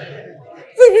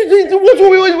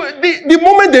 The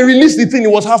moment they released the thing, it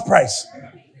was half price.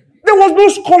 There was no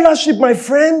scholarship, my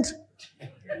friend.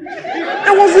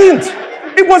 There wasn't.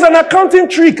 It was an accounting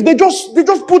trick. They just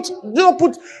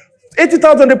put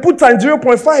 80,000, they put times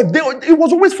 0.5. It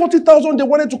was always 40,000 they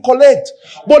wanted to collect.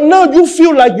 But now you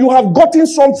feel like you have gotten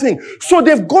something. So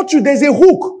they've got you, there's a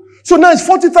hook. So now it's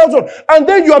 40,000. And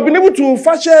then you have been able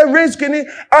to raise skinny,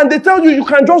 and they tell you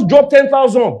can just drop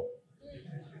 10,000.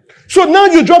 So now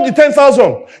you drop the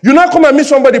 10,000. You now come and meet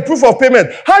somebody, proof of payment.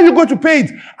 How are you going to pay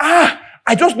it?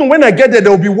 I just know when I get there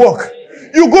will be work.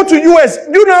 You go to US.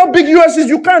 You know how big US is?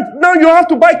 You can't. Now you have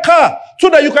to buy car so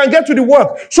that you can get to the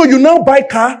work. So you now buy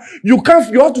car. You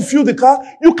have to fuel the car.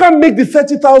 You can't make the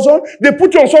 30,000. They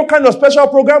put you on some kind of special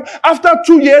program. After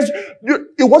 2 years,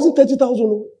 it wasn't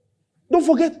 30,000. Don't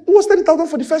forget, it was 30,000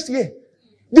 for the first year.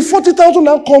 The 40,000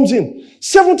 now comes in.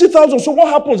 70,000. So what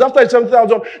happens after the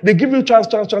 70,000? They give you chance.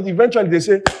 Eventually they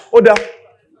say,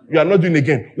 you are not doing it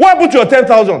again. What happened to your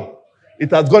 10,000? It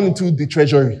has gone into the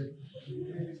treasury.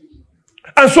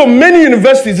 And so many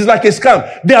universities, it's like a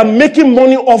scam. They are making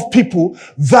money off people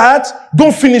that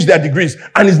don't finish their degrees,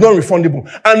 and it's not refundable.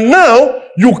 And now,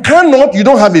 you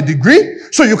don't have a degree,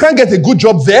 so you can't get a good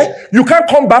job there. You can't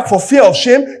come back for fear of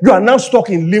shame. You are now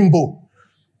stuck in limbo.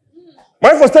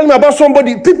 My wife was telling me about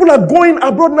somebody. People are going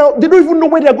abroad now. They don't even know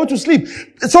where they are going to sleep.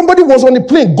 Somebody was on the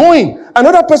plane going.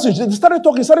 Another person, they started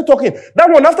talking. That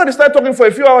one, after they started talking for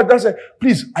a few hours, they said,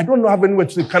 please, I don't have anywhere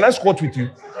to sleep. Can I squat with you?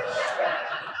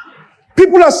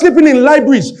 People are sleeping in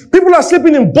libraries. People are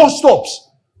sleeping in bus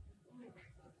stops.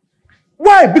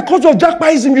 Why? Because of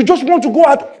jackpieism. You just want to go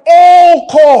at all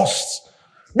costs.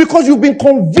 Because you've been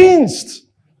convinced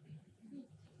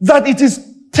that it is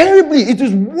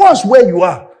worse where you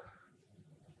are.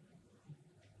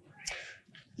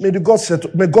 May God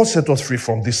set us free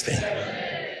from this thing.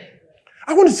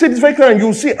 I want to say this very clearly, and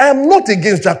you'll see, I am not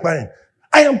against jackpieing.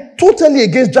 I am totally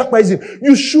against jackpieism.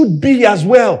 You should be as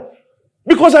well.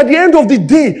 Because at the end of the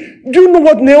day, do you know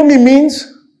what Naomi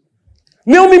means?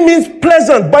 Naomi means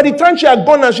pleasant. By the time she had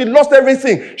gone and she lost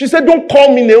everything, she said, don't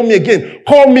call me Naomi again.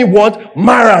 Call me what?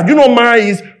 Mara. You know what Mara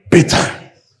is?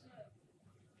 Bitter.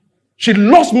 She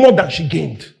lost more than she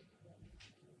gained.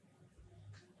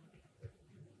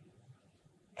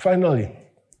 Finally,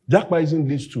 jackpieism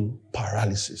leads to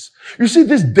paralysis. You see,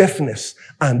 this deafness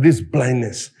and this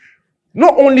blindness,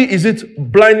 not only is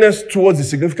it blindness towards the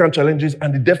significant challenges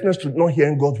and the deafness to not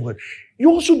hearing God's word, you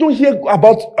also don't hear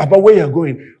about where you're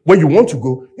going, where you want to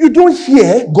go. You don't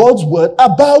hear God's word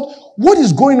about what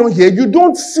is going on here. You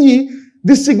don't see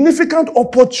the significant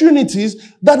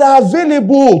opportunities that are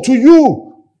available to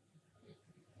you.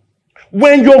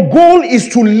 When your goal is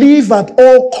to live at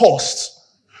all costs,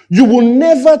 you will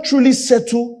never truly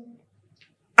settle.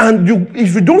 And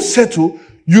if you don't settle,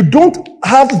 you don't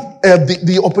have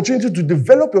the opportunity to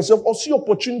develop yourself or see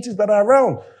opportunities that are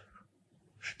around.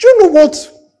 Do you know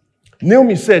what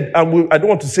Naomi said? And I don't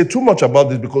want to say too much about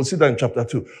this because see that in chapter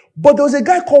 2. But there was a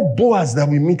guy called Boaz that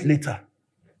we meet later.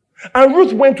 And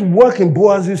Ruth went to work in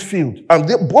Boaz's field. And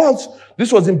Boaz,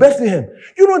 this was in Bethlehem.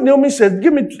 You know what Naomi said?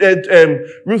 Give me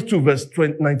Ruth 2, verse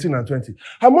 19 and 20.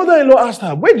 Her mother-in-law asked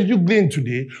her, where did you glean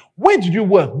today? Where did you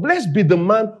work? Blessed be the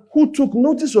man who took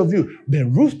notice of you.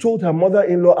 Then Ruth told her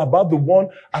mother-in-law about the one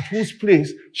at whose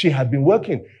place she had been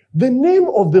working. The name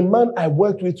of the man I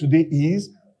worked with today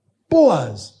is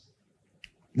Boaz.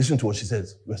 Listen to what she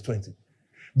says, verse 20.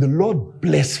 The Lord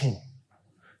bless him.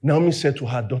 Naomi said to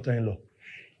her daughter-in-law,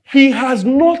 he has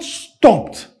not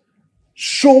stopped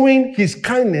showing his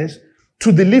kindness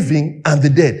to the living and the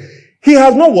dead. He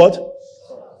has not what?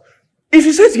 If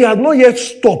he says he has not yet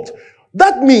stopped,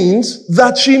 that means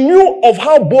that she knew of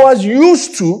how Boaz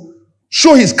used to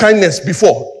show his kindness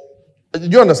before. Do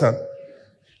you understand?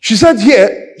 She said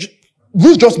here,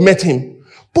 Ruth just met him.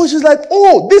 But she's like,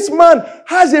 oh, this man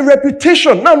has a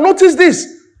reputation. Now notice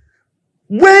this.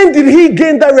 When did he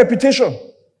gain that reputation?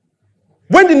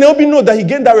 When did Naomi know that he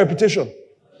gained that reputation?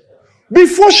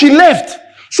 Before she left.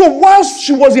 So whilst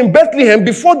she was in Bethlehem,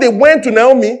 before they went to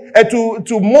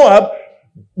to Moab,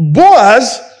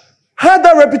 Boaz had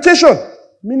that reputation.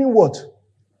 Meaning what?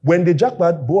 When they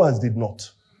jackpot, Boaz did not.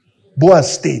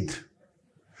 Boaz stayed.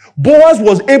 Boaz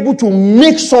was able to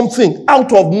make something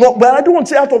out of nothing. But I don't want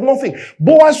to say out of nothing.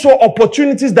 Boaz saw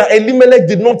opportunities that Elimelech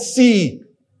did not see.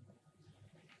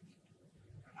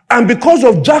 And because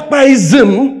of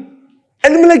jackpieism,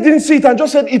 Elimelech didn't see it and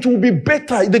just said it will be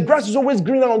better. The grass is always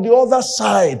greener on the other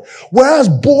side. Whereas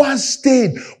Boaz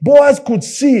stayed. Boaz could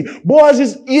see.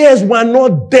 Boaz's ears were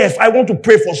not deaf. I want to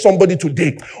pray for somebody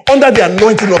today under the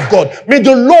anointing of God. May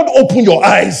the Lord open your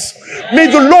eyes. May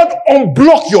the Lord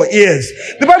unblock your ears.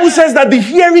 The Bible says that the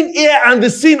hearing ear and the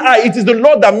seeing eye, it is the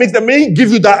Lord that makes them. May He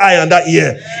give you that eye and that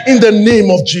ear in the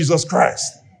name of Jesus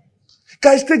Christ.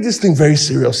 Guys, take this thing very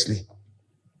seriously.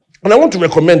 And I want to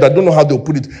recommend, I don't know how they'll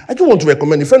put it. I do want to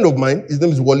recommend a friend of mine, his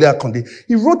name is Wole Akonde.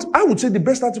 He wrote, I would say, the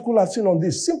best article I've seen on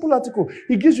this. Simple article.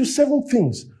 He gives you 7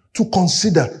 things to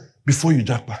consider before you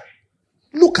japa.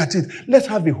 Look at it. Let's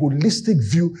have a holistic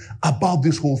view about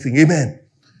this whole thing. Amen.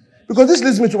 Because this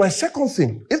leads me to my second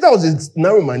thing. If that was a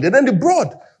narrow-minded, then the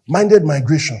broad-minded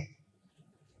migration.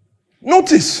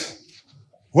 Notice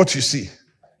what you see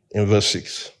in verse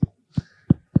 6.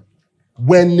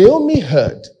 When Naomi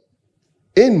heard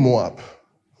in Moab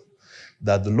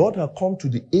that the Lord had come to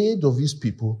the aid of his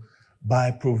people by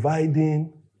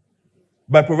providing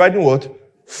what?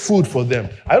 Food for them.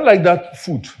 I don't like that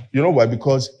food. You know why?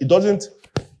 Because it doesn't,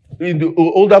 in the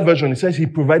older version, it says he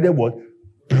provided what?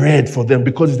 Bread for them,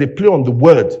 because it's a play on the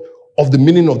word of the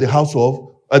meaning of the house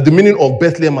of, the meaning of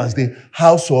Bethlehem as the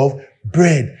house of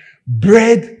bread.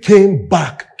 Bread came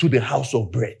back to the house of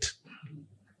bread.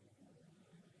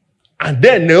 And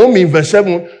then Naomi in verse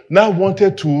 7 now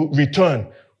wanted to return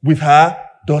with her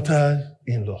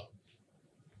daughter-in-law.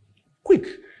 Quick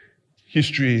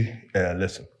history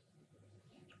lesson.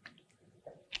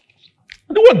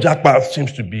 The word japa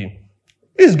seems to be,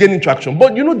 is gaining traction,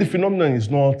 but you know the phenomenon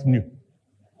is not new.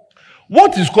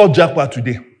 What is called japa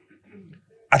today,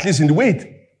 at least in the way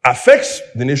it affects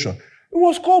the nation, it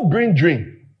was called brain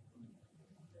drain.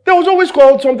 There was always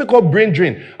something called brain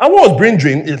drain. And what was brain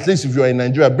drain, at least if you are in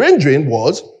Nigeria? Brain drain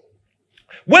was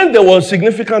when there was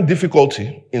significant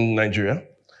difficulty in Nigeria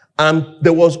and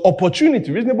there was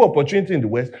opportunity, reasonable opportunity in the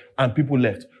West, and people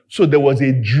left. So there was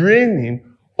a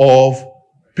draining of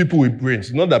people with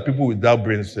brains. Not that people without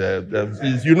brains,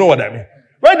 you know what I mean.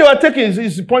 Right? They were taking,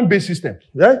 it's a point-based system.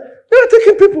 Right? They were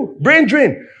taking people, brain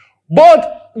drain.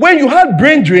 But when you had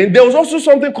brain drain, there was also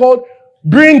something called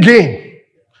brain gain.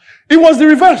 It was the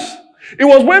reverse. It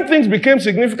was when things became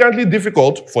significantly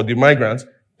difficult for the migrants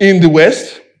in the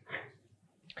West,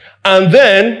 and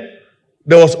then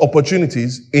there was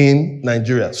opportunities in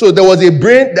Nigeria. So there was a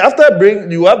brain, after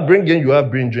brain, you have brain gain, you have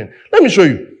brain drain. Let me show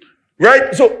you.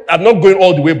 Right? So I'm not going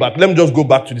all the way back. Let me just go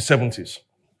back to the 70s.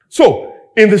 So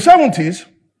in the 70s,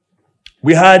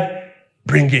 we had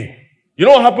brain gain. You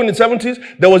know what happened in the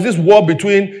 70s? There was this war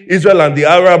between Israel and the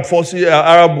Arab forces,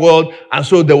 Arab world, and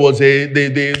so there was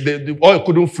the oil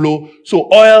couldn't flow. So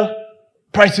oil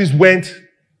prices went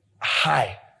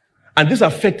high. And this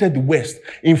affected the West.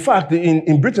 In fact,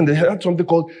 in Britain, they had something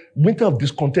called winter of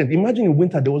discontent. Imagine in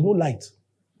winter, there was no light.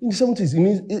 In the 70s,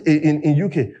 in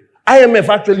UK. IMF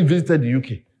actually visited the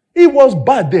UK. It was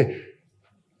bad there.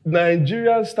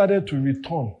 Nigeria started to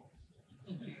return.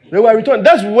 They were returned.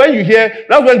 That's when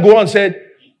Gohan said,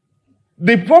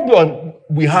 the problem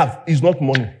we have is not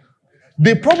money.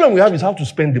 The problem we have is how to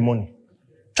spend the money.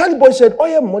 Charlie Boy said, oh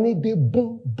yeah, money, they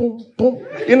boom, boom, boom.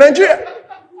 In Nigeria.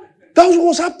 That was what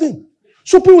was happening.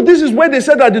 So people, this is where they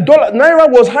said that the Naira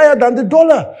was higher than the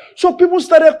dollar. So people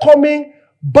started coming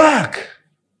back.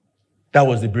 That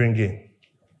was the brain gain.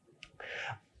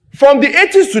 From the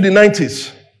 80s to the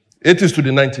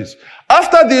 90s,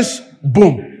 after this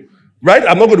boom, right?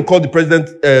 I'm not going to call the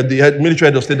president, the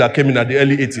military head of state that came in at the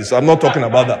early 80s. I'm not talking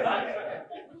about that.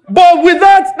 But with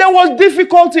that, there was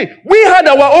difficulty. We had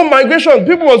our own migration.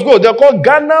 People must go. They're called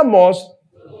Ghana must.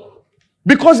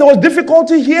 Because there was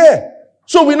difficulty here.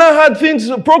 So we now had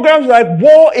programs like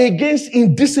War Against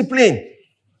Indiscipline.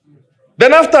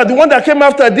 Then after, the one that came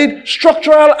after did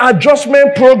Structural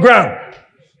Adjustment Program.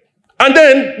 And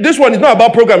then, this one is not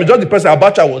about program, it's just the person,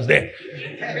 Abacha was there.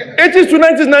 80s to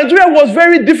 90s, Nigeria was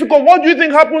very difficult. What do you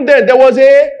think happened then? There was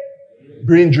a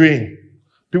brain drain.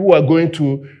 People were going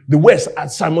to the West.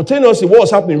 And simultaneously, what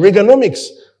was happening? Reaganomics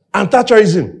and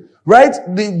Thatcherism, right?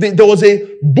 There was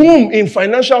a boom in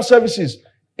financial services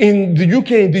in the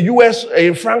UK, in the US,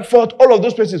 in Frankfurt, all of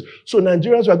those places. So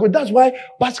Nigerians were good. That's why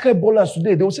basketballers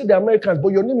today, they will say they're Americans, but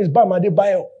your name is Bam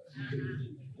Adebayo.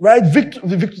 Right?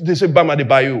 They say Bam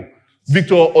Adebayo.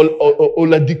 Victor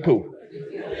Oladipo.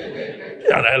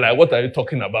 And like, what are you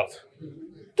talking about?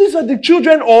 These are the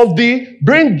children of the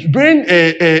brain drain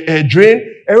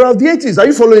era of the 80s. Are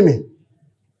you following me?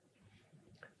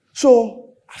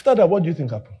 So, after that, what do you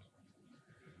think happened?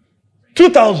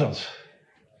 2000s.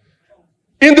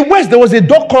 In the West, there was a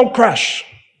dot-com crash.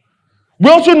 We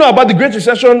also know about the Great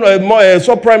Recession,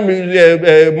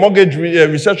 subprime mortgage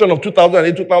recession of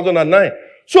 2008, 2009.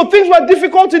 So things were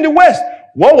difficult in the West.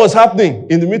 What was happening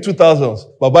in the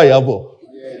mid-2000s? Baba Yabo.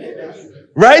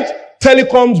 Right?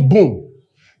 Telecoms boom.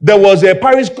 There was a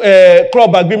Paris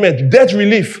Club agreement, debt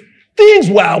relief. Things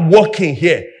were working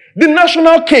here. The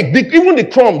national cake, even the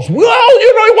crumbs. Well,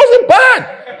 it wasn't bad.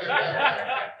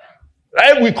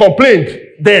 Right? We complained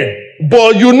then.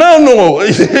 But you now know.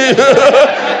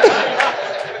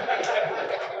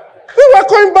 We were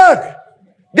coming back.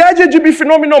 The IJGB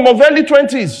phenomenon of early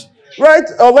 20s, right?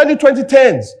 Of early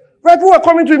 2010s. Right? We were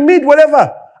coming to mid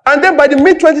whatever. And then by the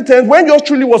mid 2010s, when yours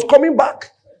truly was coming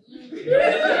back.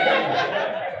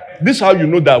 This is how you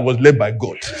know that I was led by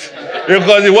God.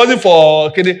 Because it wasn't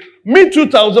for kidding. Mid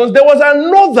 2000s, there was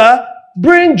another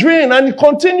brain drain, and it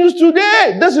continues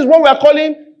today. This is what we are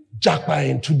calling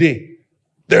jackpotting today.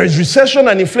 There is recession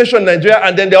and inflation in Nigeria,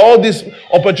 and then there are all these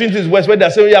opportunities west where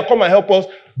they're saying, yeah, come and help us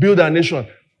build our nation.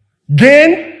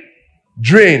 Gain,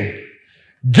 drain.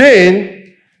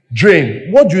 Gain,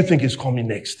 drain. What do you think is coming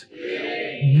next?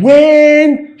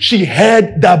 When she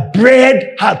heard that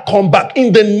bread had come back,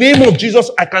 in the name of Jesus,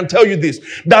 I can tell you this,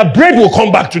 that bread will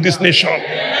come back to this nation.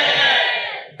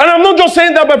 And I'm not just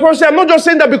saying that by prophecy. I'm not just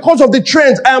saying that because of the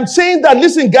trends. I am saying that,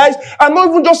 listen, guys, I'm not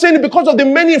even just saying it because of the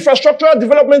many infrastructural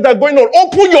developments that are going on.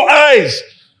 Open your eyes.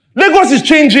 Lagos is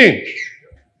changing.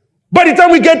 By the time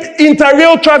we get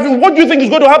interrail traffic, what do you think is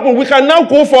going to happen? We can now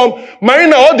go from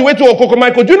Marina all the way to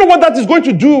Okokomaiko. Do you know what that is going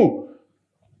to do?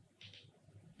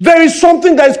 There is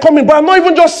something that is coming, but I'm not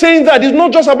even just saying that. It's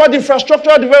not just about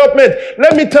infrastructural development.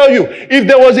 Let me tell you, if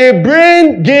there was a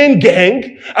brain gain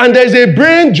gang and there's a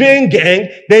brain drain gang,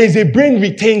 there is a brain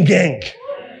retain gang.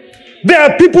 There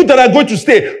are people that are going to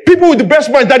stay. People with the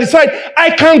best mind that decide, I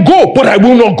can go, but I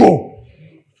will not go.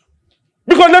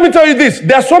 Because let me tell you this,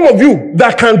 there are some of you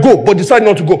that can go, but decide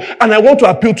not to go. And I want to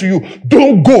appeal to you,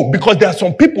 don't go, because there are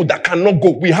some people that cannot go.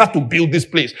 We have to build this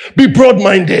place. Be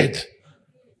broad-minded.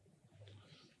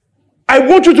 I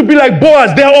want you to be like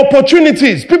Boaz. There are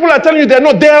opportunities. People are telling you they're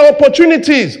not. There are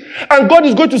opportunities. And God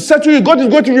is going to settle you. God is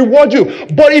going to reward you.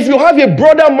 But if you have a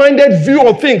broader-minded view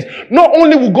of things, not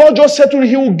only will God just settle you,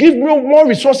 He will give you more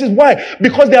resources. Why?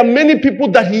 Because there are many people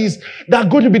that are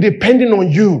going to be depending on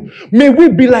you. May we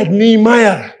be like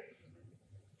Nehemiah.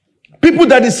 People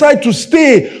that decide to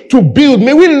stay, to build.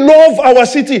 May we love our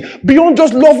city beyond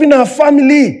just loving our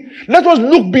family. Let us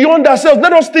look beyond ourselves.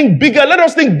 Let us think bigger. Let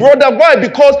us think broader. Why?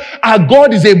 Because our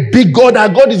God is a big God. Our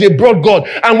God is a broad God.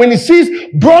 And when He sees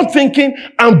broad thinking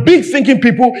and big thinking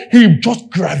people, He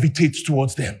just gravitates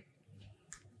towards them.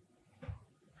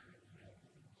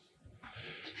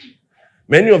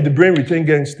 Many of the brain retain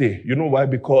gangs stay. You know why?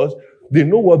 Because they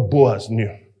know what Boaz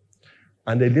knew.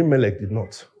 And Elimelech did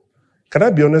not. Can I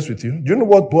be honest with you? Do you know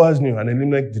what Boaz knew and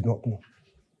Elimelech did not know?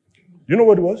 You know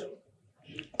what it was?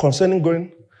 Concerning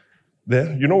going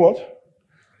there, you know what?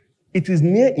 It is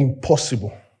near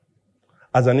impossible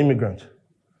as an immigrant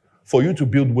for you to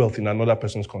build wealth in another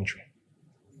person's country.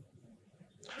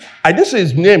 I didn't say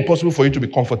it's near impossible for you to be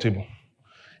comfortable.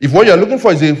 If what you're looking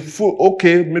for is a full,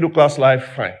 okay, middle-class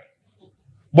life, fine.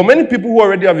 But many people who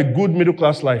already have a good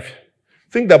middle-class life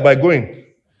think that by going,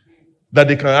 that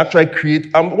they can actually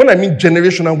create, when I mean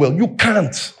generational wealth, you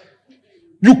can't.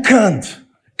 You can't.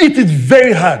 It is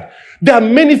very hard. There are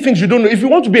many things you don't know. If you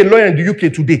want to be a lawyer in the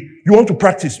UK today, you want to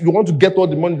practice, you want to get all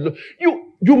the money,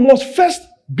 you must first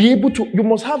be able to, you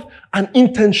must have an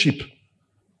internship.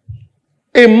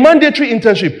 A mandatory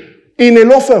internship in a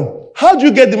law firm. How do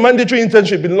you get the mandatory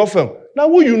internship in a law firm? Now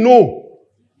who you know?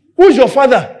 Who's your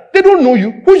father? They don't know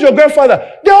you. Who's your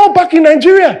grandfather? They're all back in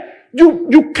Nigeria.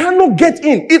 You cannot get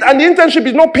in. And the internship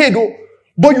is not paid, though.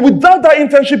 But without that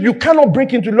internship, you cannot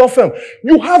break into law firm.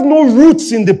 You have no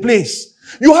roots in the place.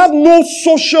 You have no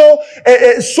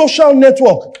social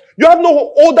network. You have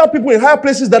no older people in higher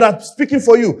places that are speaking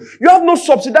for you. You have no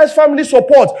subsidized family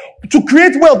support to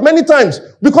create wealth many times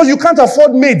because you can't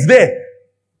afford maids there.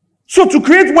 So to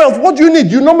create wealth, what do you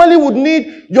need? You normally would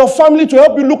need your family to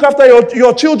help you look after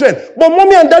your children. But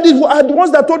mommy and daddy are the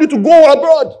ones that told you to go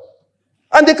abroad.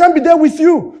 And they can't be there with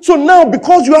you. So now,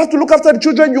 because you have to look after the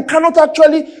children, you cannot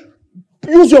actually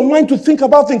use your mind to think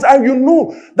about things. And you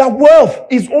know that wealth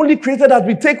is only created as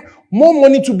we take more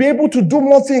money to be able to do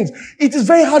more things. It is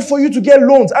very hard for you to get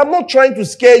loans. I'm not trying to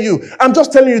scare you. I'm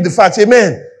just telling you the facts.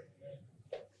 Amen.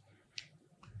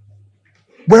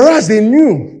 Whereas they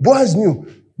knew, Boaz knew,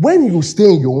 when you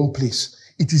stay in your own place,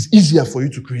 it is easier for you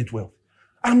to create wealth.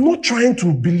 I'm not trying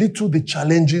to belittle the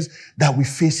challenges that we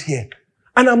face here.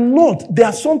 And I'm not. There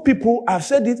are some people, I've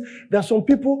said it, there are some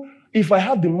people, if I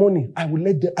have the money, I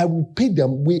will pay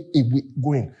them way away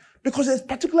going. Because it's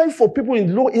particularly for people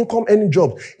in low-income earning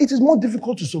jobs, it is more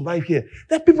difficult to survive here.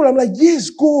 There are people I'm like, yes,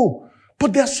 go.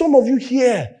 But there are some of you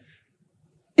here.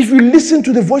 If you listen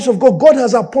to the voice of God, God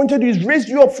has appointed you, He's raised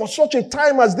you up for such a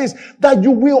time as this, that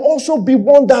you will also be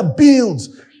one that builds.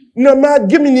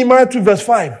 Give me Nehemiah 2 verse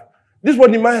 5. This is what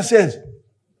Nehemiah says.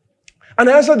 And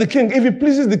I answered the king, if it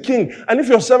pleases the king, and if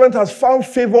your servant has found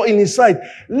favor in his sight,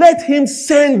 let him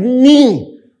send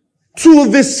me to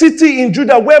the city in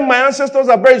Judah where my ancestors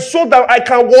are buried, so that I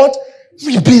can what?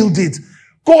 Rebuild it.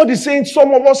 God is saying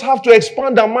some of us have to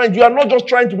expand our mind. You are not just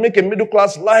trying to make a middle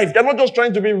class life. You're not just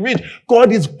trying to be rich.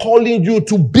 God is calling you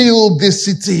to build this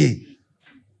city.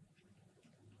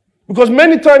 Because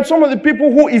many times some of the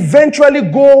people who eventually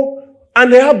go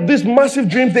and they have these massive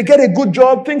dreams, they get a good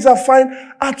job, things are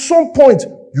fine. At some point,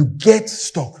 you get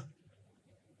stuck.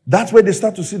 That's where they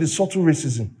start to see the subtle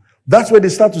racism. That's where they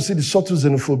start to see the subtle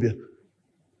xenophobia.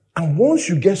 And once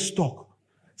you get stuck,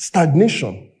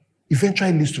 stagnation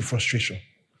eventually leads to frustration.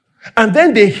 And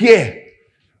then they hear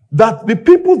that the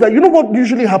people that, you know what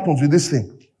usually happens with this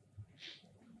thing?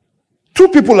 Two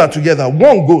people are together,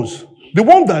 one goes. The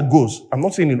one that goes, I'm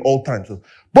not saying in all times,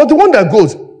 but the one that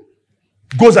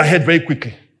goes ahead very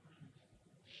quickly.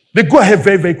 They go ahead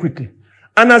very, very quickly.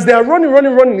 And as they are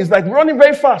running, it's like running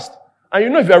very fast. And you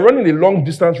know, if you are running a long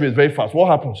distance race very fast, what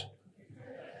happens?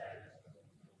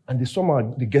 And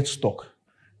they get stuck.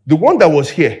 The one that was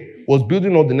here was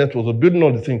building all the networks, was building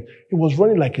all the things. He was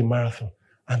running like a marathon.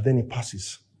 And then he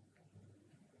passes.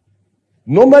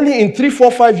 Normally in 3,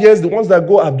 4, 5 years, the ones that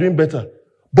go are doing better.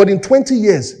 But in 20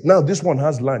 years, now this one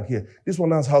has land here. This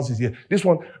one has houses here. This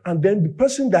one. And then the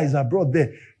person that is abroad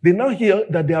there, they now hear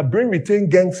that their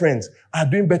brain-retained gang friends are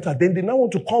doing better. Then they now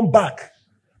want to come back.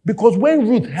 Because when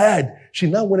Ruth heard, she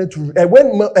now wanted to,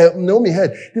 when Naomi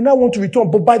heard, they now want to return.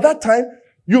 But by that time,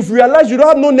 you've realized you don't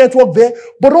have no network there,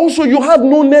 but also you have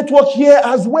no network here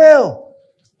as well.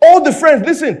 All the friends,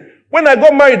 listen, when I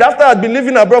got married, after I'd been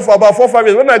living abroad for about 4 or 5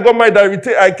 years, when I got married,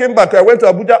 I came back, I went to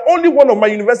Abuja. Only one of my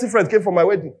university friends came for my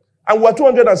wedding. And we were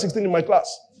 216 in my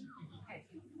class.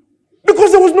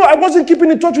 Because I wasn't keeping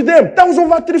in touch with them. That was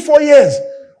over 3, 4 years.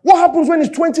 What happens when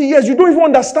it's 20 years? You don't even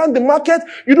understand the market.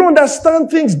 You don't understand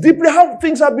things deeply, how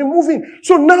things have been moving.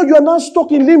 So now you are now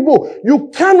stuck in limbo. You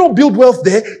cannot build wealth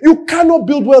there. You cannot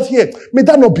build wealth here. May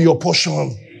that not be your portion.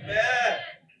 Amen.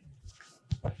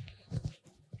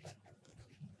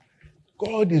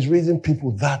 God is raising people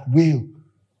that will,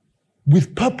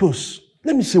 with purpose.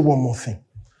 Let me say one more thing.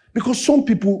 Because some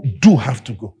people do have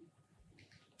to go.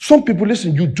 Some people,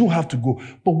 listen, you do have to go.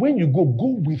 But when you go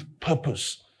with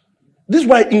purpose. This is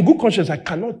why in good conscience, I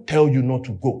cannot tell you not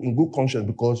to go in good conscience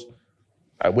because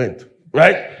I went,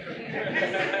 right?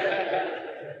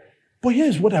 But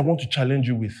here's what I want to challenge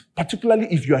you with, particularly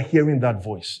if you are hearing that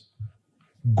voice.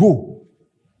 Go.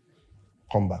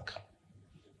 Come back.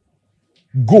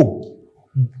 Go.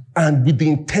 And with the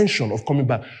intention of coming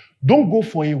back. Don't go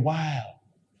for a while.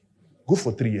 Go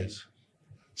for 3 years.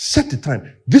 Set the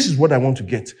time. This is what I want to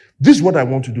get. This is what I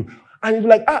want to do. And you're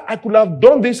like, I could have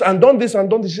done this and done this and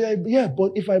done this. Yeah,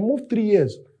 but if I move 3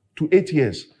 years to 8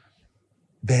 years,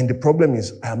 then the problem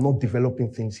is I am not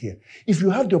developing things here. If you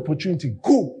have the opportunity,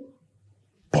 go,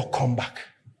 but come back.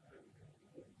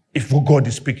 If God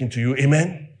is speaking to you,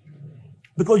 amen?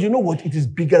 Because you know what? It is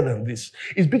bigger than this.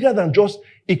 It's bigger than just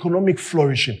economic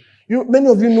flourishing. Many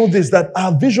of you know this, that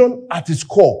our vision at its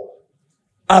core,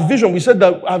 our vision, we said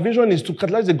that our vision is to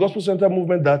catalyze the gospel-centered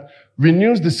movement that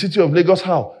renews the city of Lagos.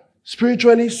 How?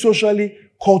 Spiritually, socially,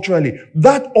 culturally.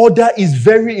 That order is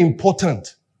very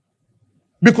important.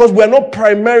 Because we're not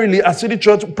primarily, as City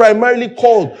Church, primarily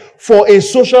called for a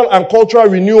social and cultural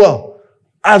renewal.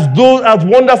 As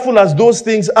wonderful as those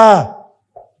things are.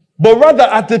 But rather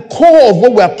at the core of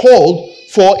what we're called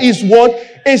for is what?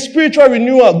 A spiritual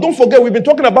renewal. Don't forget, we've been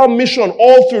talking about mission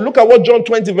all through. Look at what John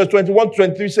 20 verse 21 to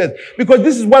 23 says. Because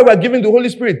this is why we're giving the Holy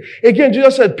Spirit. Again,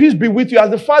 Jesus said, peace be with you. As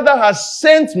the Father has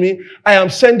sent me, I am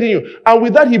sending you. And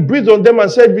with that, he breathed on them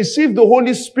and said, receive the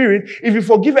Holy Spirit. If you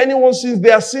forgive anyone's sins,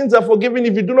 their sins are forgiven.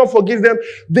 If you do not forgive them,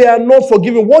 they are not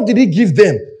forgiven. What did he give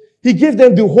them? He gave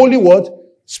them the Holy what?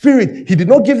 Spirit. He did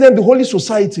not give them the Holy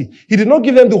Society. He did not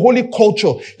give them the Holy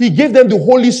Culture. He gave them the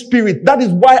Holy Spirit. That is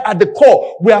why at the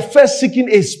core, we are first seeking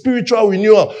a spiritual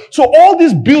renewal. So all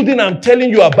this building I'm telling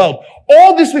you about,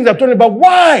 all these things I'm talking about,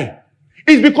 why?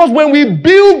 It's because when we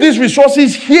build these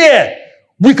resources here,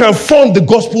 we can fund the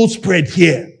gospel spread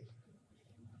here.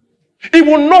 It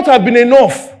will not have been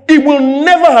enough. It will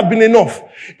never have been enough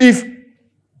if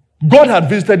God had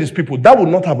visited his people. That would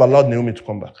not have allowed Naomi to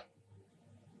come back.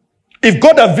 If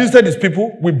God had visited his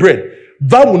people with bread,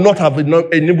 that would not have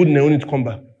enabled Naomi to come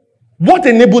back. What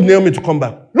enabled Naomi to come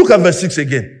back? Look at verse 6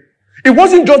 again. It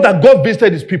wasn't just that God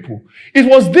visited his people. It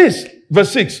was this,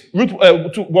 verse 6, Ruth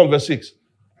 1 verse 6.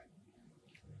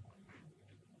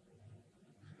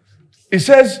 It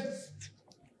says,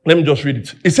 let me just read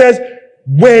it. It says,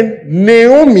 when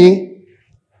Naomi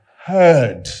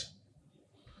heard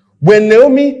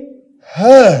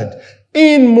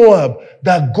in Moab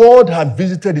that God had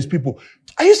visited his people.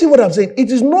 Are you seeing what I'm saying?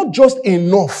 It is not just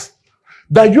enough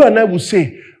that you and I will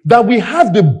say that we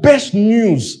have the best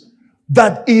news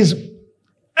that is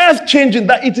earth-changing,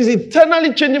 that it is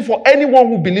eternally changing for anyone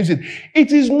who believes it.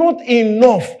 It is not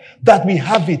enough that we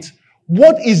have it.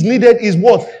 What is needed is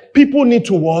what? People need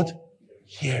to what?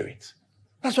 Hear it.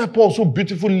 That's why Paul so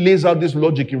beautifully lays out this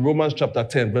logic in Romans chapter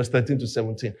 10, verse 13 to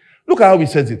 17. Look at how he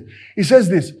says it. He says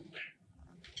this.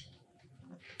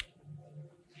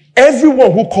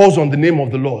 Everyone who calls on the name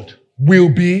of the Lord will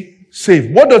be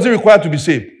saved. What does it require to be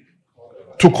saved?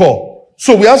 To call.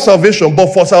 So we have salvation,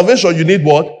 but for salvation you need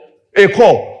what? A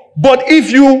call. But if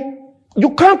you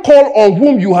can't call on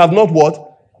whom you have not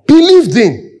what? Believed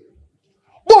in.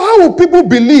 But how will people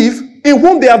believe in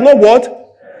whom they have not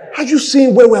what? Are you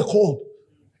seeing where we're called?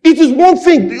 It is one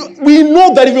thing. We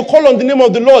know that if you call on the name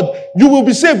of the Lord, you will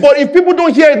be saved. But if people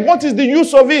don't hear it, what is the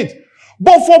use of it?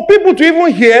 But for people to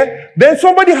even hear, then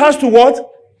somebody has to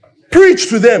what? Preach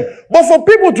to them. But for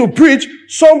people to preach,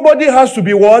 somebody has to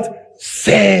be what?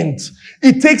 Sent.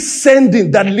 It takes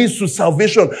sending that leads to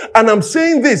salvation. And I'm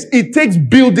saying this, it takes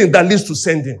building that leads to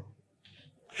sending.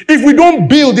 If we don't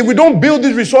build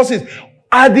these resources,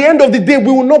 at the end of the day, we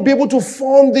will not be able to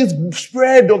fund this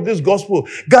spread of this gospel.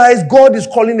 Guys, God is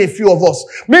calling a few of us.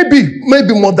 Maybe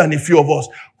more than a few of us.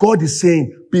 God is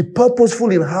saying, be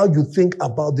purposeful in how you think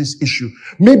about this issue.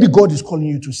 Maybe God is calling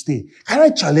you to stay. Can I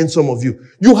challenge some of you?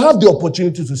 You have the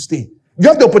opportunity to stay. You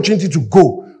have the opportunity to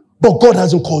go. But God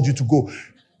hasn't called you to go.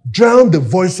 Drown the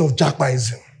voice of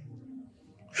Jacobism.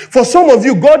 For some of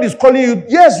you, God is calling you,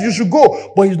 yes, you should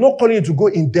go, but he's not calling you to go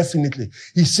indefinitely.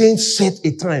 He's saying set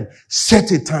a time.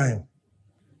 Set a time.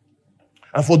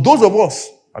 And for those of us,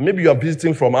 and maybe you are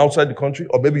visiting from outside the country,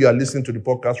 or maybe you are listening to the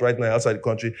podcast right now outside the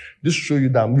country, this will show you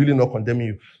that I'm really not condemning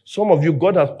you. Some of you,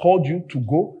 God has called you to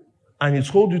go, and he's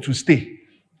told you to stay.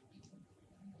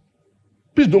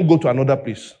 Please don't go to another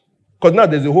place. Because now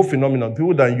there's a whole phenomenon.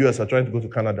 People that are in US are trying to go to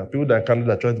Canada. People that are in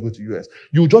Canada are trying to go to US.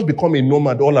 You just become a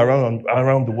nomad all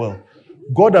around the world.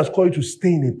 God has called you to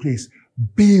stay in a place,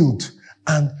 build,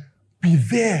 and be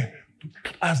there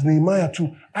as Nehemiah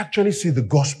to actually see the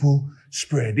gospel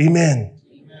spread. Amen.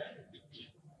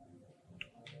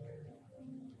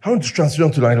 I want to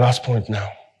transition to my last point now.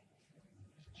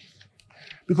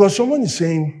 Because someone is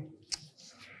saying,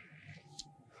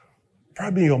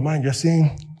 probably in your mind, you're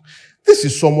saying, this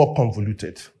is somewhat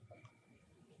convoluted.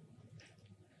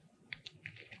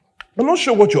 I'm not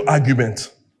sure what your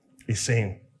argument is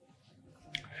saying.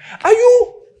 Are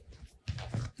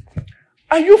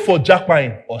you for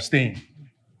jackpine or staying?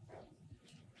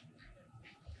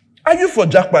 Are you for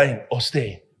jackpine or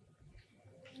staying?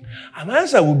 And my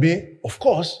answer would be, of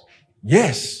course,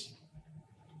 yes.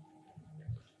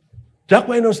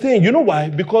 Jackpine or staying. You know why?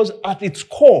 Because at its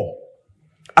core,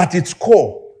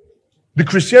 the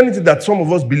Christianity that some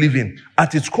of us believe in,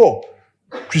 at its core,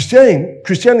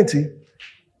 Christianity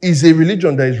is a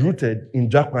religion that is rooted in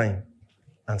jackpine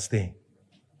and staying.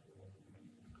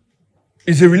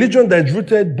 It's a religion that is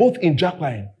rooted both in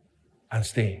jackpine and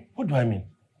staying. What do I mean?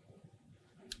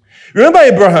 Remember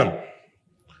Abraham?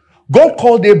 God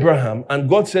called Abraham and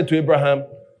God said to Abraham,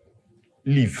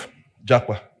 leave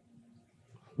Jacpa.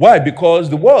 Why? Because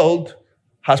the world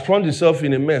has plunged itself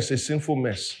in a mess, a sinful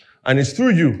mess. And it's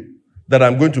through you that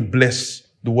I'm going to bless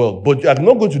the world. But I'm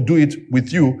not going to do it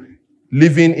with you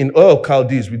living in Ur of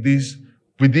Chaldees with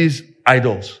these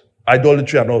idols,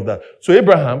 idolatry and all of that. So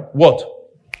Abraham, what?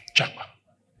 Jacpa.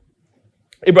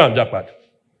 Abraham Jacpa.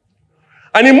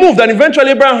 And he moved, and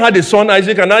eventually Abraham had a son,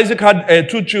 Isaac, and Isaac had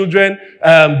two children,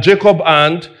 Jacob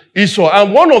and Esau.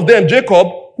 And one of them, Jacob,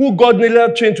 who God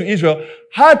later changed to Israel,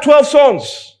 had 12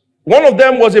 sons. One of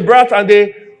them was a brat, and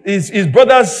his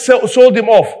brothers sold him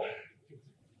off.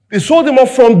 They sold him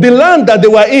off from the land that they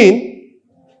were in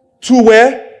to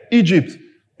where? Egypt.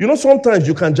 You know, sometimes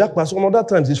you can jackpot, some other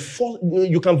times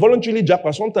you can voluntarily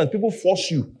jackpot. Sometimes people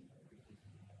force you.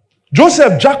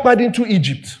 Joseph jackpot into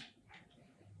Egypt.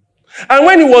 And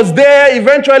when he was there,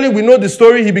 eventually we know the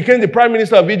story, he became the prime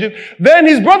minister of Egypt. Then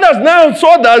his brothers now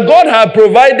saw that God had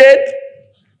provided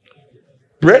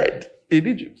bread in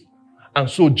Egypt. And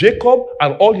so Jacob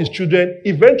and all his children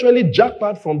eventually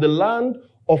jackpot from the land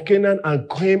of Canaan and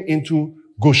came into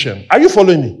Goshen. Are you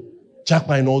following me?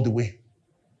 Jackpot all the way.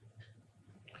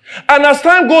 And as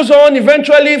time goes on,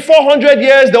 eventually 400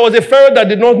 years, there was a Pharaoh that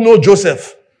did not know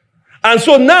Joseph. And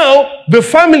so now the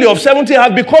family of 70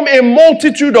 have become a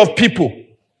multitude of people.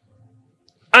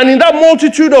 And in that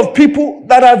multitude of people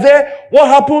that are there, what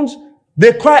happens?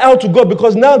 They cry out to God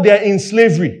because now they are in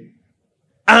slavery.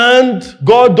 And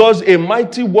God does a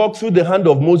mighty work through the hand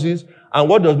of Moses. And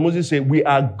what does Moses say? We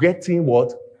are getting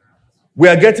what? We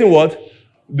are getting what?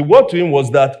 The word to him was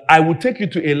that I will take you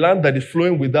to a land that is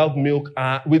flowing without milk.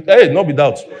 Not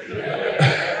without.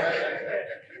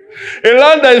 A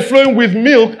land that is flowing with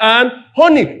milk and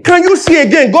honey. Can you see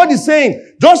again? God is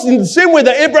saying, just in the same way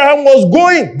that Abraham was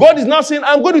going, God is now saying,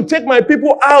 I'm going to take my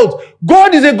people out.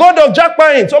 God is a God of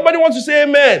jackpine. Somebody wants to say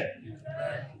amen.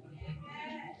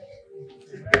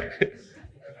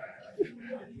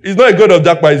 He's not a God of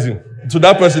jackpine. To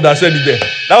that person that said it there.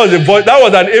 That was a voice. That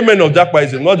was an amen of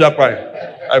jackpine, not jackpine.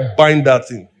 I bind that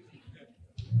thing.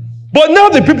 But now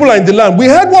the people are in the land. We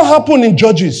heard what happened in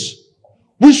Judges.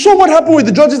 We saw what happened with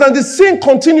the judges and the sin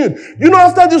continued. You know,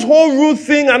 after this whole Ruth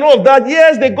thing and all of that,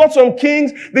 yes, they got some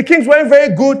kings. The kings weren't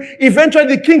very good. Eventually,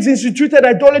 the kings instituted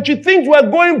idolatry. Things were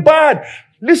going bad.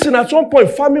 Listen, at some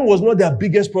point, famine was not their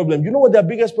biggest problem. You know what their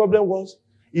biggest problem was?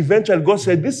 Eventually, God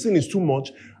said, this sin is too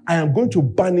much. I am going to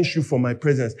banish you from my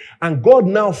presence. And God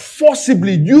now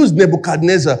forcibly used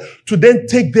Nebuchadnezzar to then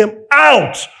take them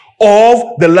out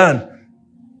of the land.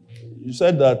 You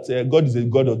said that God is a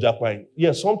God of jackpine.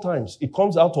 Yes, sometimes it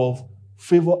comes out of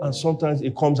favor and sometimes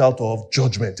it comes out of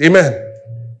judgment. Amen.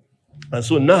 And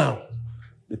so now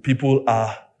the people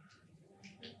are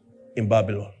in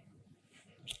Babylon.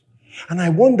 And I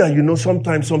wonder,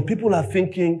 sometimes some people are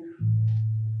thinking,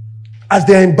 as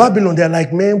they're in Babylon, they're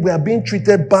like, man, we are being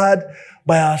treated bad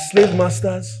by our slave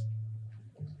masters.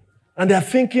 And they're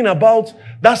thinking about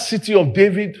that city of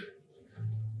David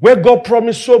where God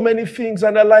promised so many things.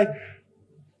 And they're like,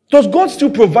 does God still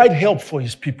provide help for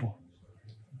his people?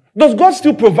 Does God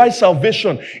still provide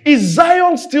salvation? Is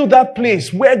Zion still that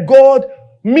place where God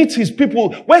meets his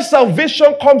people, where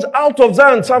salvation comes out of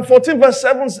Zion? Psalm 14 verse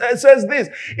 7 says this.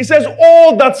 It says,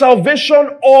 all that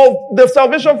the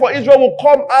salvation for Israel will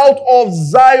come out of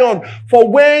Zion. For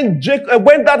when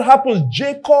that happens,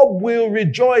 Jacob will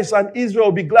rejoice and Israel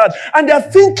will be glad. And they're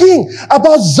thinking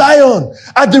about Zion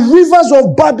at the rivers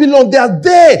of Babylon. They are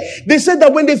there. They said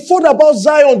that when they thought about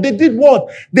Zion, they did what?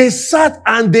 They sat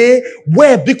and they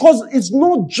wept, because it's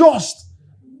not just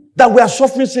that we are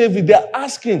suffering slavery. They're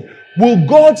asking, will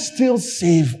God still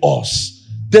save us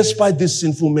despite this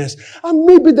sinful mess? And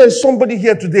maybe there's somebody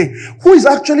here today who is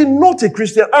actually not a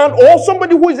Christian, or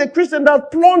somebody who is a Christian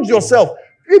that plunged yourself.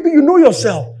 Maybe you know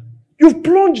yourself. You've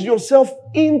plunged yourself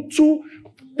into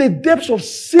the depths of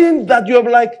sin that you're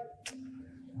like,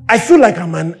 I feel like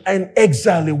I'm an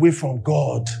exile away from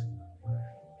God.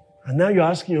 And now you're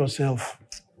asking yourself,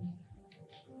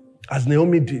 as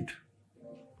Naomi did,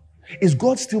 is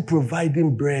God still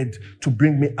providing bread to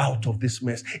bring me out of this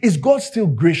mess? Is God still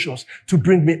gracious to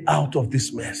bring me out of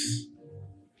this mess?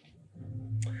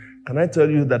 Can I tell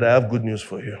you that I have good news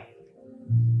for you?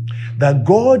 That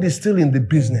God is still in the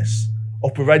business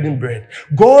of providing bread.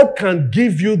 God can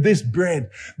give you this bread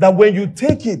that when you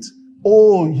take it,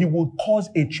 he will cause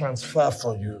a transfer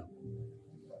for you.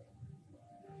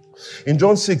 In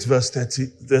John 6 verse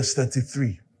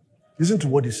 33, listen to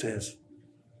what he says.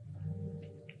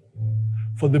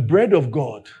 For the bread of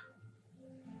God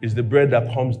is the bread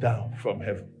that comes down from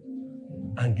heaven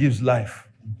and gives life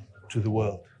to the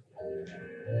world.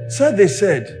 So they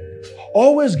said,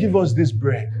 always give us this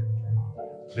bread.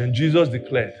 Then Jesus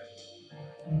declared,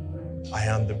 I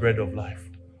am the bread of life.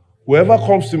 Whoever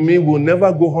comes to me will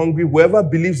never go hungry. Whoever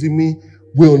believes in me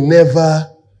will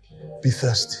never be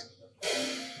thirsty.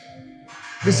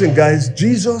 Listen, guys,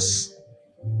 Jesus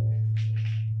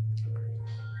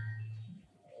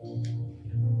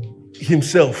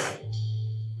himself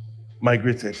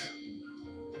migrated.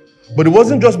 But it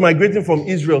wasn't just migrating from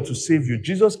Israel to save you.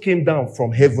 Jesus came down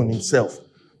from heaven himself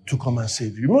to come and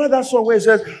save you. Remember that song where it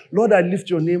says, Lord, I lift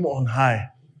your name on high.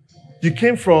 You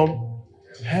came from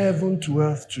heaven to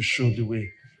earth to show the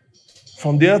way.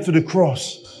 From the earth to the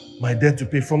cross, my debt to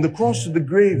pay. From the cross to the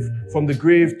grave, from the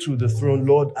grave to the throne,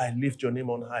 Lord, I lift your name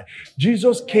on high.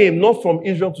 Jesus came not from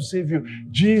Israel to save you.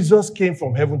 Jesus came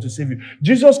from heaven to save you.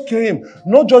 Jesus came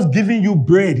not just giving you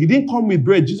bread. He didn't come with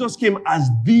bread. Jesus came as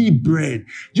the bread.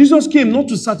 Jesus came not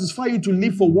to satisfy you to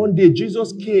live for one day.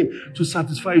 Jesus came to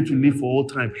satisfy you to live for all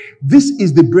time. This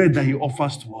is the bread that he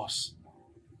offers to us.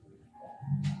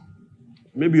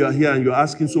 Maybe you are here and you're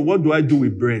asking, so what do I do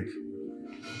with bread?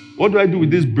 What do I do with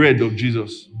this bread of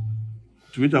Jesus?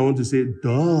 To which I want to say,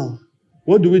 duh.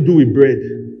 What do we do with bread?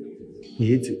 We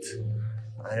eat it.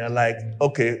 And you're like,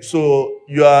 okay, so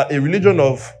you are a religion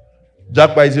of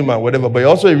jackpottism and whatever, but you're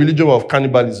also a religion of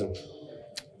cannibalism.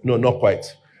 No, not quite.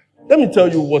 Let me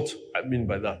tell you what I mean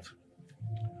by that.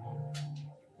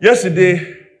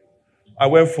 Yesterday, I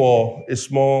went for a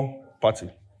small party.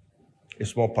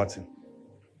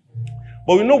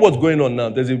 But we know what's going on now.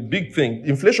 There's a big thing.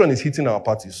 Inflation is hitting our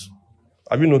parties.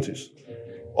 Have you noticed?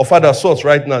 Ofada sauce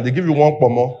right now, they give you one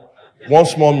pomo, one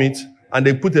small meat, and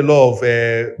they put a lot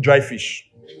of dry fish.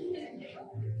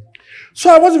 So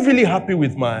I wasn't really happy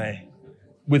with my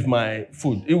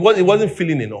food. It wasn't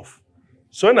filling enough.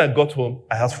 So when I got home,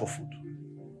 I asked for food.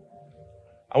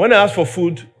 And when I asked for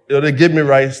food, they gave me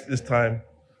rice this time,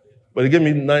 but they gave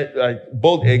me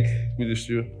boiled egg with the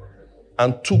stew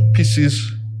and 2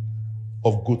 pieces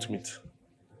of goat meat.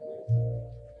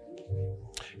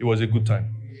 It was a good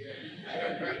time.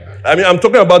 I mean, I'm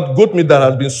talking about goat meat that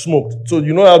has been smoked. So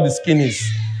you know how the skin is.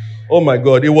 Oh my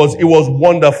God, it was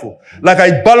wonderful. Like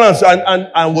I balanced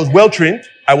and was well trained.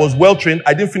 I was well trained.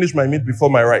 I didn't finish my meat before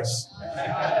my rice.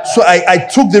 So I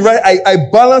took the rice, I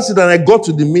balanced it and I got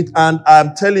to the meat, and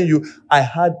I'm telling you, I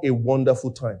had a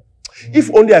wonderful time.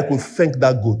 If only I could thank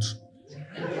that goat.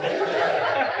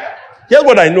 Here's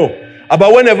what I know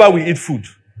about whenever we eat food.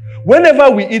 Whenever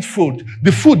we eat food,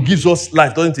 the food gives us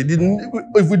life, doesn't it?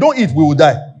 If we don't eat, we will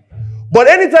die. But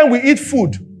anytime we eat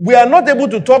food, we are not able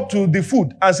to talk to the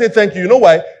food and say thank you. You know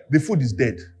why? The food is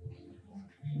dead.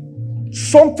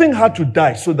 Something had to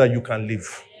die so that you can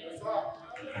live.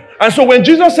 And so when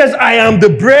Jesus says, I am the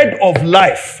bread of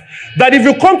life, that if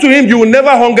you come to him, you will never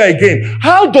hunger again.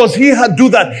 How does he do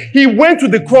that? He went to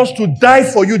the cross to die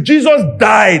for you. Jesus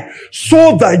died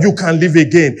so that you can live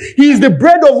again. He is the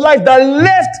bread of life that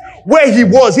left where he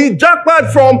was. He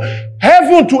jackpot from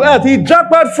heaven to earth. He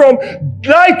jackpot from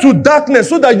light to darkness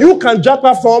so that you can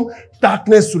jackpot from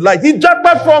darkness to light. He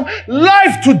jackpot from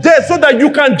life to death so that you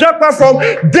can jackpot from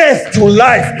death to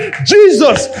life.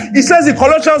 Jesus, he says in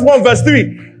Colossians 1 verse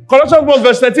 3, Colossians 1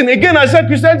 verse 13. Again, I said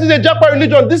Christianity is a jackpot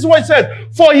religion. This is what it says.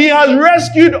 For he has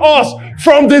rescued us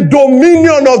from the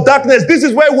dominion of darkness. This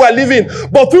is where we are living.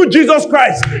 But through Jesus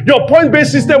Christ, your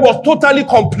point-based system was totally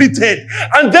completed.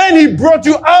 And then he brought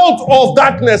you out of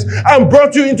darkness and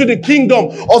brought you into the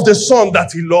kingdom of the Son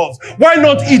that he loves. Why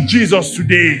not eat Jesus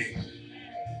today?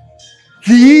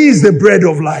 He is the bread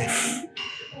of life.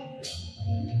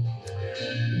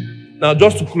 Now,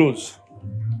 just to close,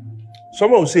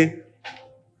 someone will say,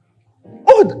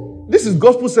 oh, this is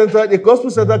gospel-centered, a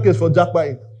gospel-centered case for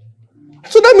jackpotting.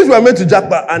 So that means we are meant to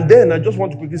jackpot. And then I just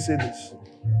want to quickly say this.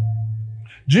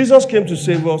 Jesus came to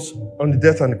save us on the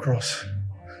death and the cross,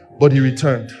 but he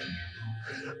returned.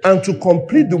 And to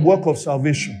complete the work of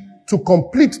salvation,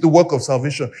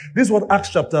 this is what Acts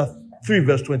chapter 3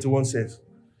 verse 21 says.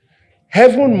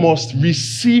 Heaven must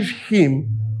receive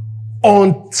him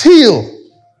until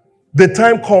the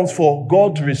time comes for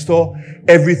God to restore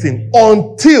everything.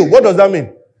 Until, what does that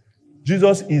mean?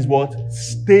 Jesus is what?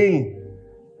 Staying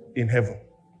in heaven.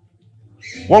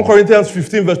 1 Corinthians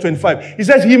 15 verse 25. He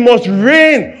says he must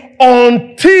reign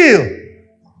until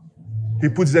he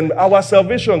puts in our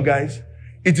salvation, guys.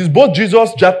 It is both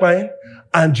Jesus jackpotting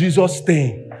and Jesus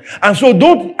staying. And so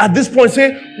don't at this point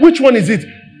say, which one is it?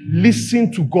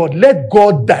 Listen to God. Let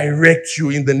God direct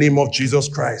you in the name of Jesus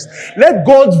Christ. Let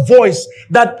God's voice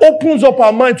that opens up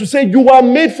our mind to say you are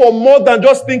made for more than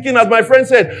just thinking, as my friend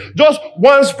said, just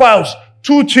one spouse,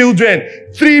 2 children,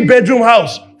 3-bedroom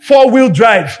house, 4-wheel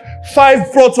drive,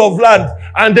 5 plots of land,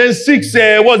 and then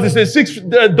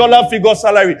 $6 figure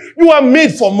salary. You are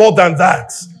made for more than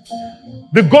that.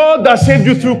 The God that saved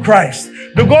you through Christ,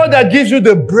 the God that gives you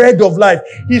the bread of life,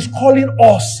 he's calling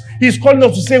us. He's calling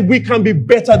us to say we can be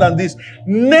better than this.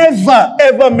 Never,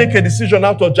 ever make a decision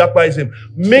out of jackpottism.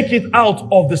 Make it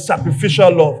out of the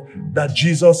sacrificial love that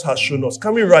Jesus has shown us.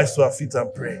 Can we rise to our feet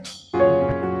and pray?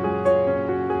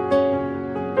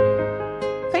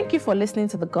 Thank you for listening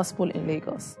to the Gospel in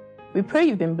Lagos. We pray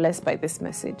you've been blessed by this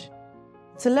message.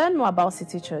 To learn more about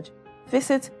City Church,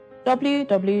 visit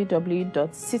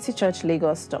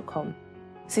www.citychurchlagos.com.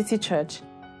 City Church.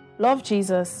 Love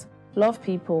Jesus, love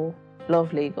people,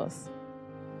 love Lagos.